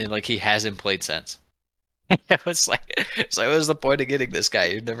game, and then like he hasn't played since. It was like, what was the point of getting this guy?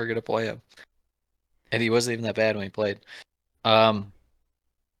 You're never gonna play him. And he wasn't even that bad when he played. I'm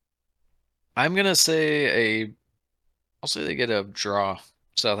gonna say I'll say they get a draw.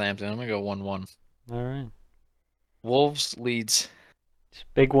 Southampton. I'm gonna go 1-1. All right. Wolves Leeds. It's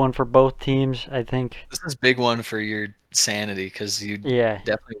a big one for both teams, I think. This is a big one for your sanity because you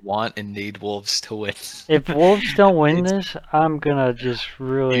definitely want and need Wolves to win. If Wolves don't win this, I'm gonna just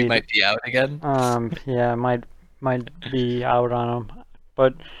really. You might be out again. Yeah, might be out on them,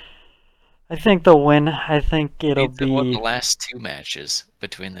 but I think they'll win. I think it'll be. They won the last 2 matches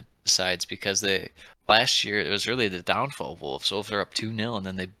between the sides because last year it was really the downfall of Wolves. Wolves are up 2-0 and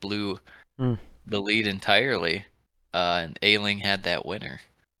then they blew the lead entirely. And Ayling had that winner.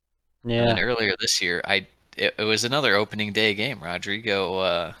 Yeah. And then earlier this year, it was another opening day game.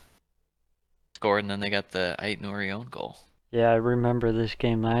 Rodrigo scored, and then they got the Ait Nouri own goal. Yeah, I remember this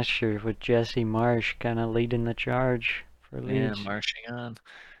game last year with Jesse Marsh kind of leading the charge for Leeds. Yeah, marching on.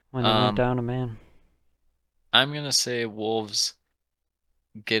 When they went down a man. I'm gonna say Wolves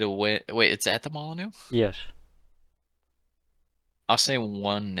get a win. Wait, it's at the Molineux? Yes. I'll say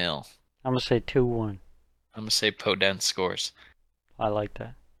 1-0. I'm gonna say 2-1. I'm gonna say Podence scores. I like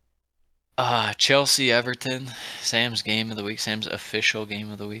that. Chelsea Everton, Sam's game of the week. Sam's official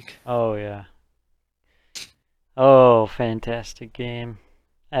game of the week. Oh yeah. Oh, fantastic game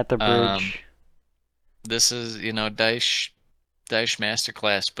at the bridge. This is Dyche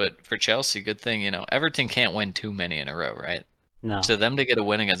masterclass, but for Chelsea, good thing Everton can't win too many in a row, right? No. So them to get a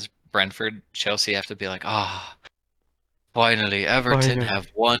win against Brentford, Chelsea have to be like, finally, Everton have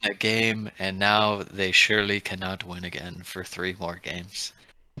won a game, and now they surely cannot win again for 3 more games.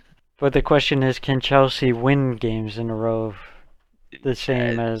 But the question is, can Chelsea win games in a row? The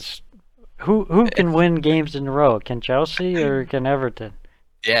same as who can win games in a row? Can Chelsea or can Everton?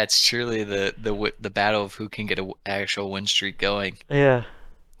 Yeah, it's truly the battle of who can get an actual win streak going. Yeah.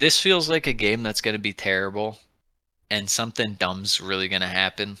 This feels like a game that's going to be terrible, and something dumb's really going to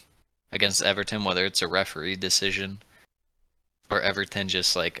happen against Everton, whether it's a referee decision or Everton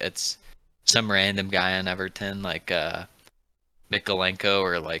just like it's some random guy on Everton like Mikolenko,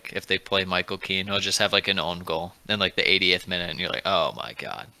 or like if they play Michael Keane, he'll just have like an own goal in like the 80th minute, and you're like, oh my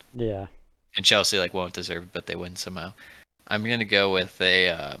god. Yeah. And Chelsea like won't deserve it, but they win somehow. I'm gonna go with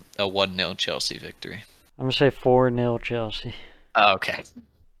a 1-0 Chelsea victory. I'm gonna say 4-0 Chelsea. Oh, okay.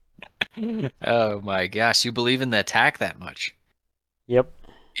 Oh my gosh, you believe in the attack that much? Yep.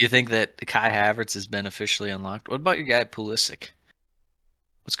 You think that Kai Havertz has been officially unlocked? What about your guy Pulisic?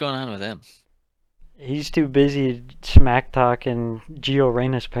 What's going on with him? He's too busy smack talking Gio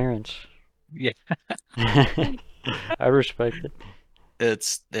Reyna's parents. Yeah. I respect it.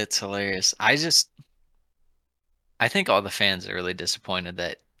 It's hilarious. I think all the fans are really disappointed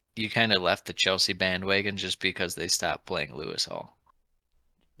that you kind of left the Chelsea bandwagon just because they stopped playing Lewis Hall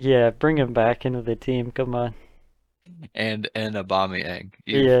Yeah, bring him back into the team. Come on. and Aubameyang.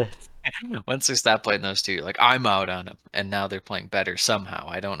 Yeah. Once they stop playing those two, you're like, I'm out on them, and now they're playing better somehow.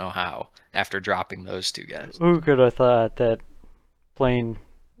 I don't know how after dropping those two guys. Who could have thought that playing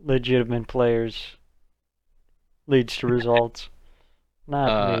legitimate players leads to results?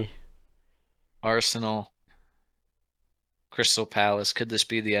 Not me. Arsenal, Crystal Palace. Could this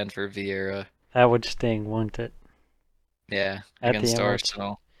be the end for Vieira? That would sting, wouldn't it? Yeah, At the against Emirates.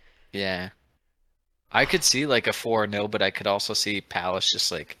 Arsenal. Yeah. I could see like a 4-0, but I could also see Palace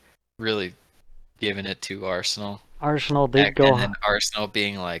just like really giving it to Arsenal. Arsenal And did go. then Arsenal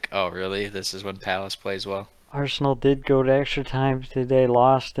being like, oh, really? This is when Palace plays well? Arsenal did go to extra time today.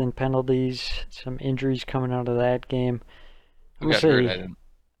 Lost in penalties. Some injuries coming out of that game. I'm Who gonna got hurt? say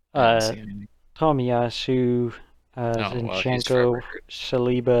I didn't see anything. Tomiyasu, Well, he's Zinchenko, forever hurt.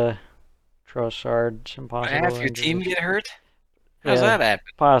 Saliba, Trossard. Some possible Half your injuries. team get hurt? How's Yeah, that happen?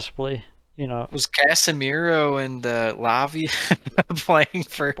 possibly. You know, Was Casemiro and Lavi playing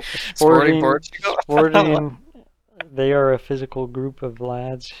for Sporting Sporting, Portugal? Sporting, they are a physical group of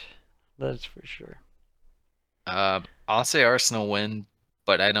lads. That's for sure. I'll say Arsenal win,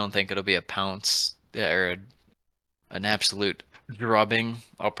 but I don't think it'll be a pounce or an absolute drubbing.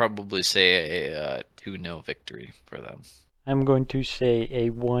 I'll probably say a 2-0 victory for them. I'm going to say a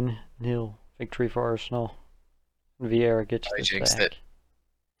 1-0 victory for Arsenal. Vieira gets I the jinxed sack. it.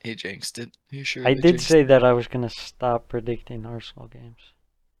 He jinxed it. He sure I did jinxed say it. that I was going to stop predicting Arsenal games.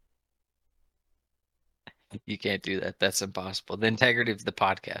 You can't do that. That's impossible. The integrity of the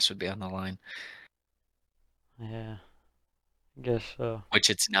podcast would be on the line, Yeah, I guess so. which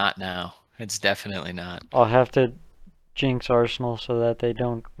it's not now. It's definitely not. I'll have to jinx Arsenal so that they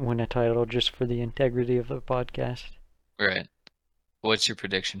don't win a title just for the integrity of the podcast. Right. What's your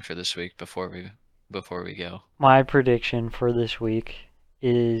prediction for this week before we go? My prediction for this week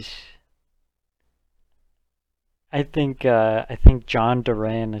is I think John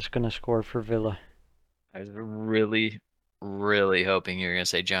Duran is going to score for Villa. I was really, really hoping you were going to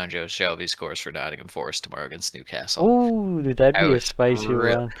say John Joe Shelby scores for Nottingham Forest tomorrow against Newcastle. Oh, that'd be a spicy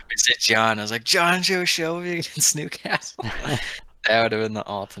one. I said John. I was like, John Joe Shelby against Newcastle. That would have been the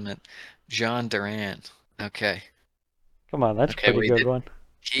ultimate. John Duran. Okay. Come on, that's a pretty good one.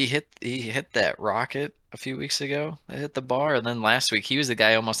 He hit that rocket a few weeks ago. It hit the bar, and then last week he was the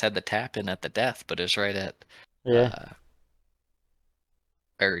guy who almost had the tap in at the death, but it's right at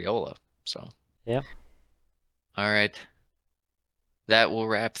Areola. So yeah. All right. That will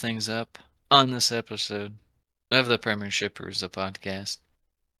wrap things up on this episode of the Premiershippers, the podcast.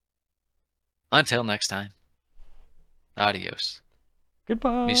 Until next time. Adios.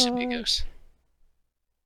 Goodbye. Mis amigos.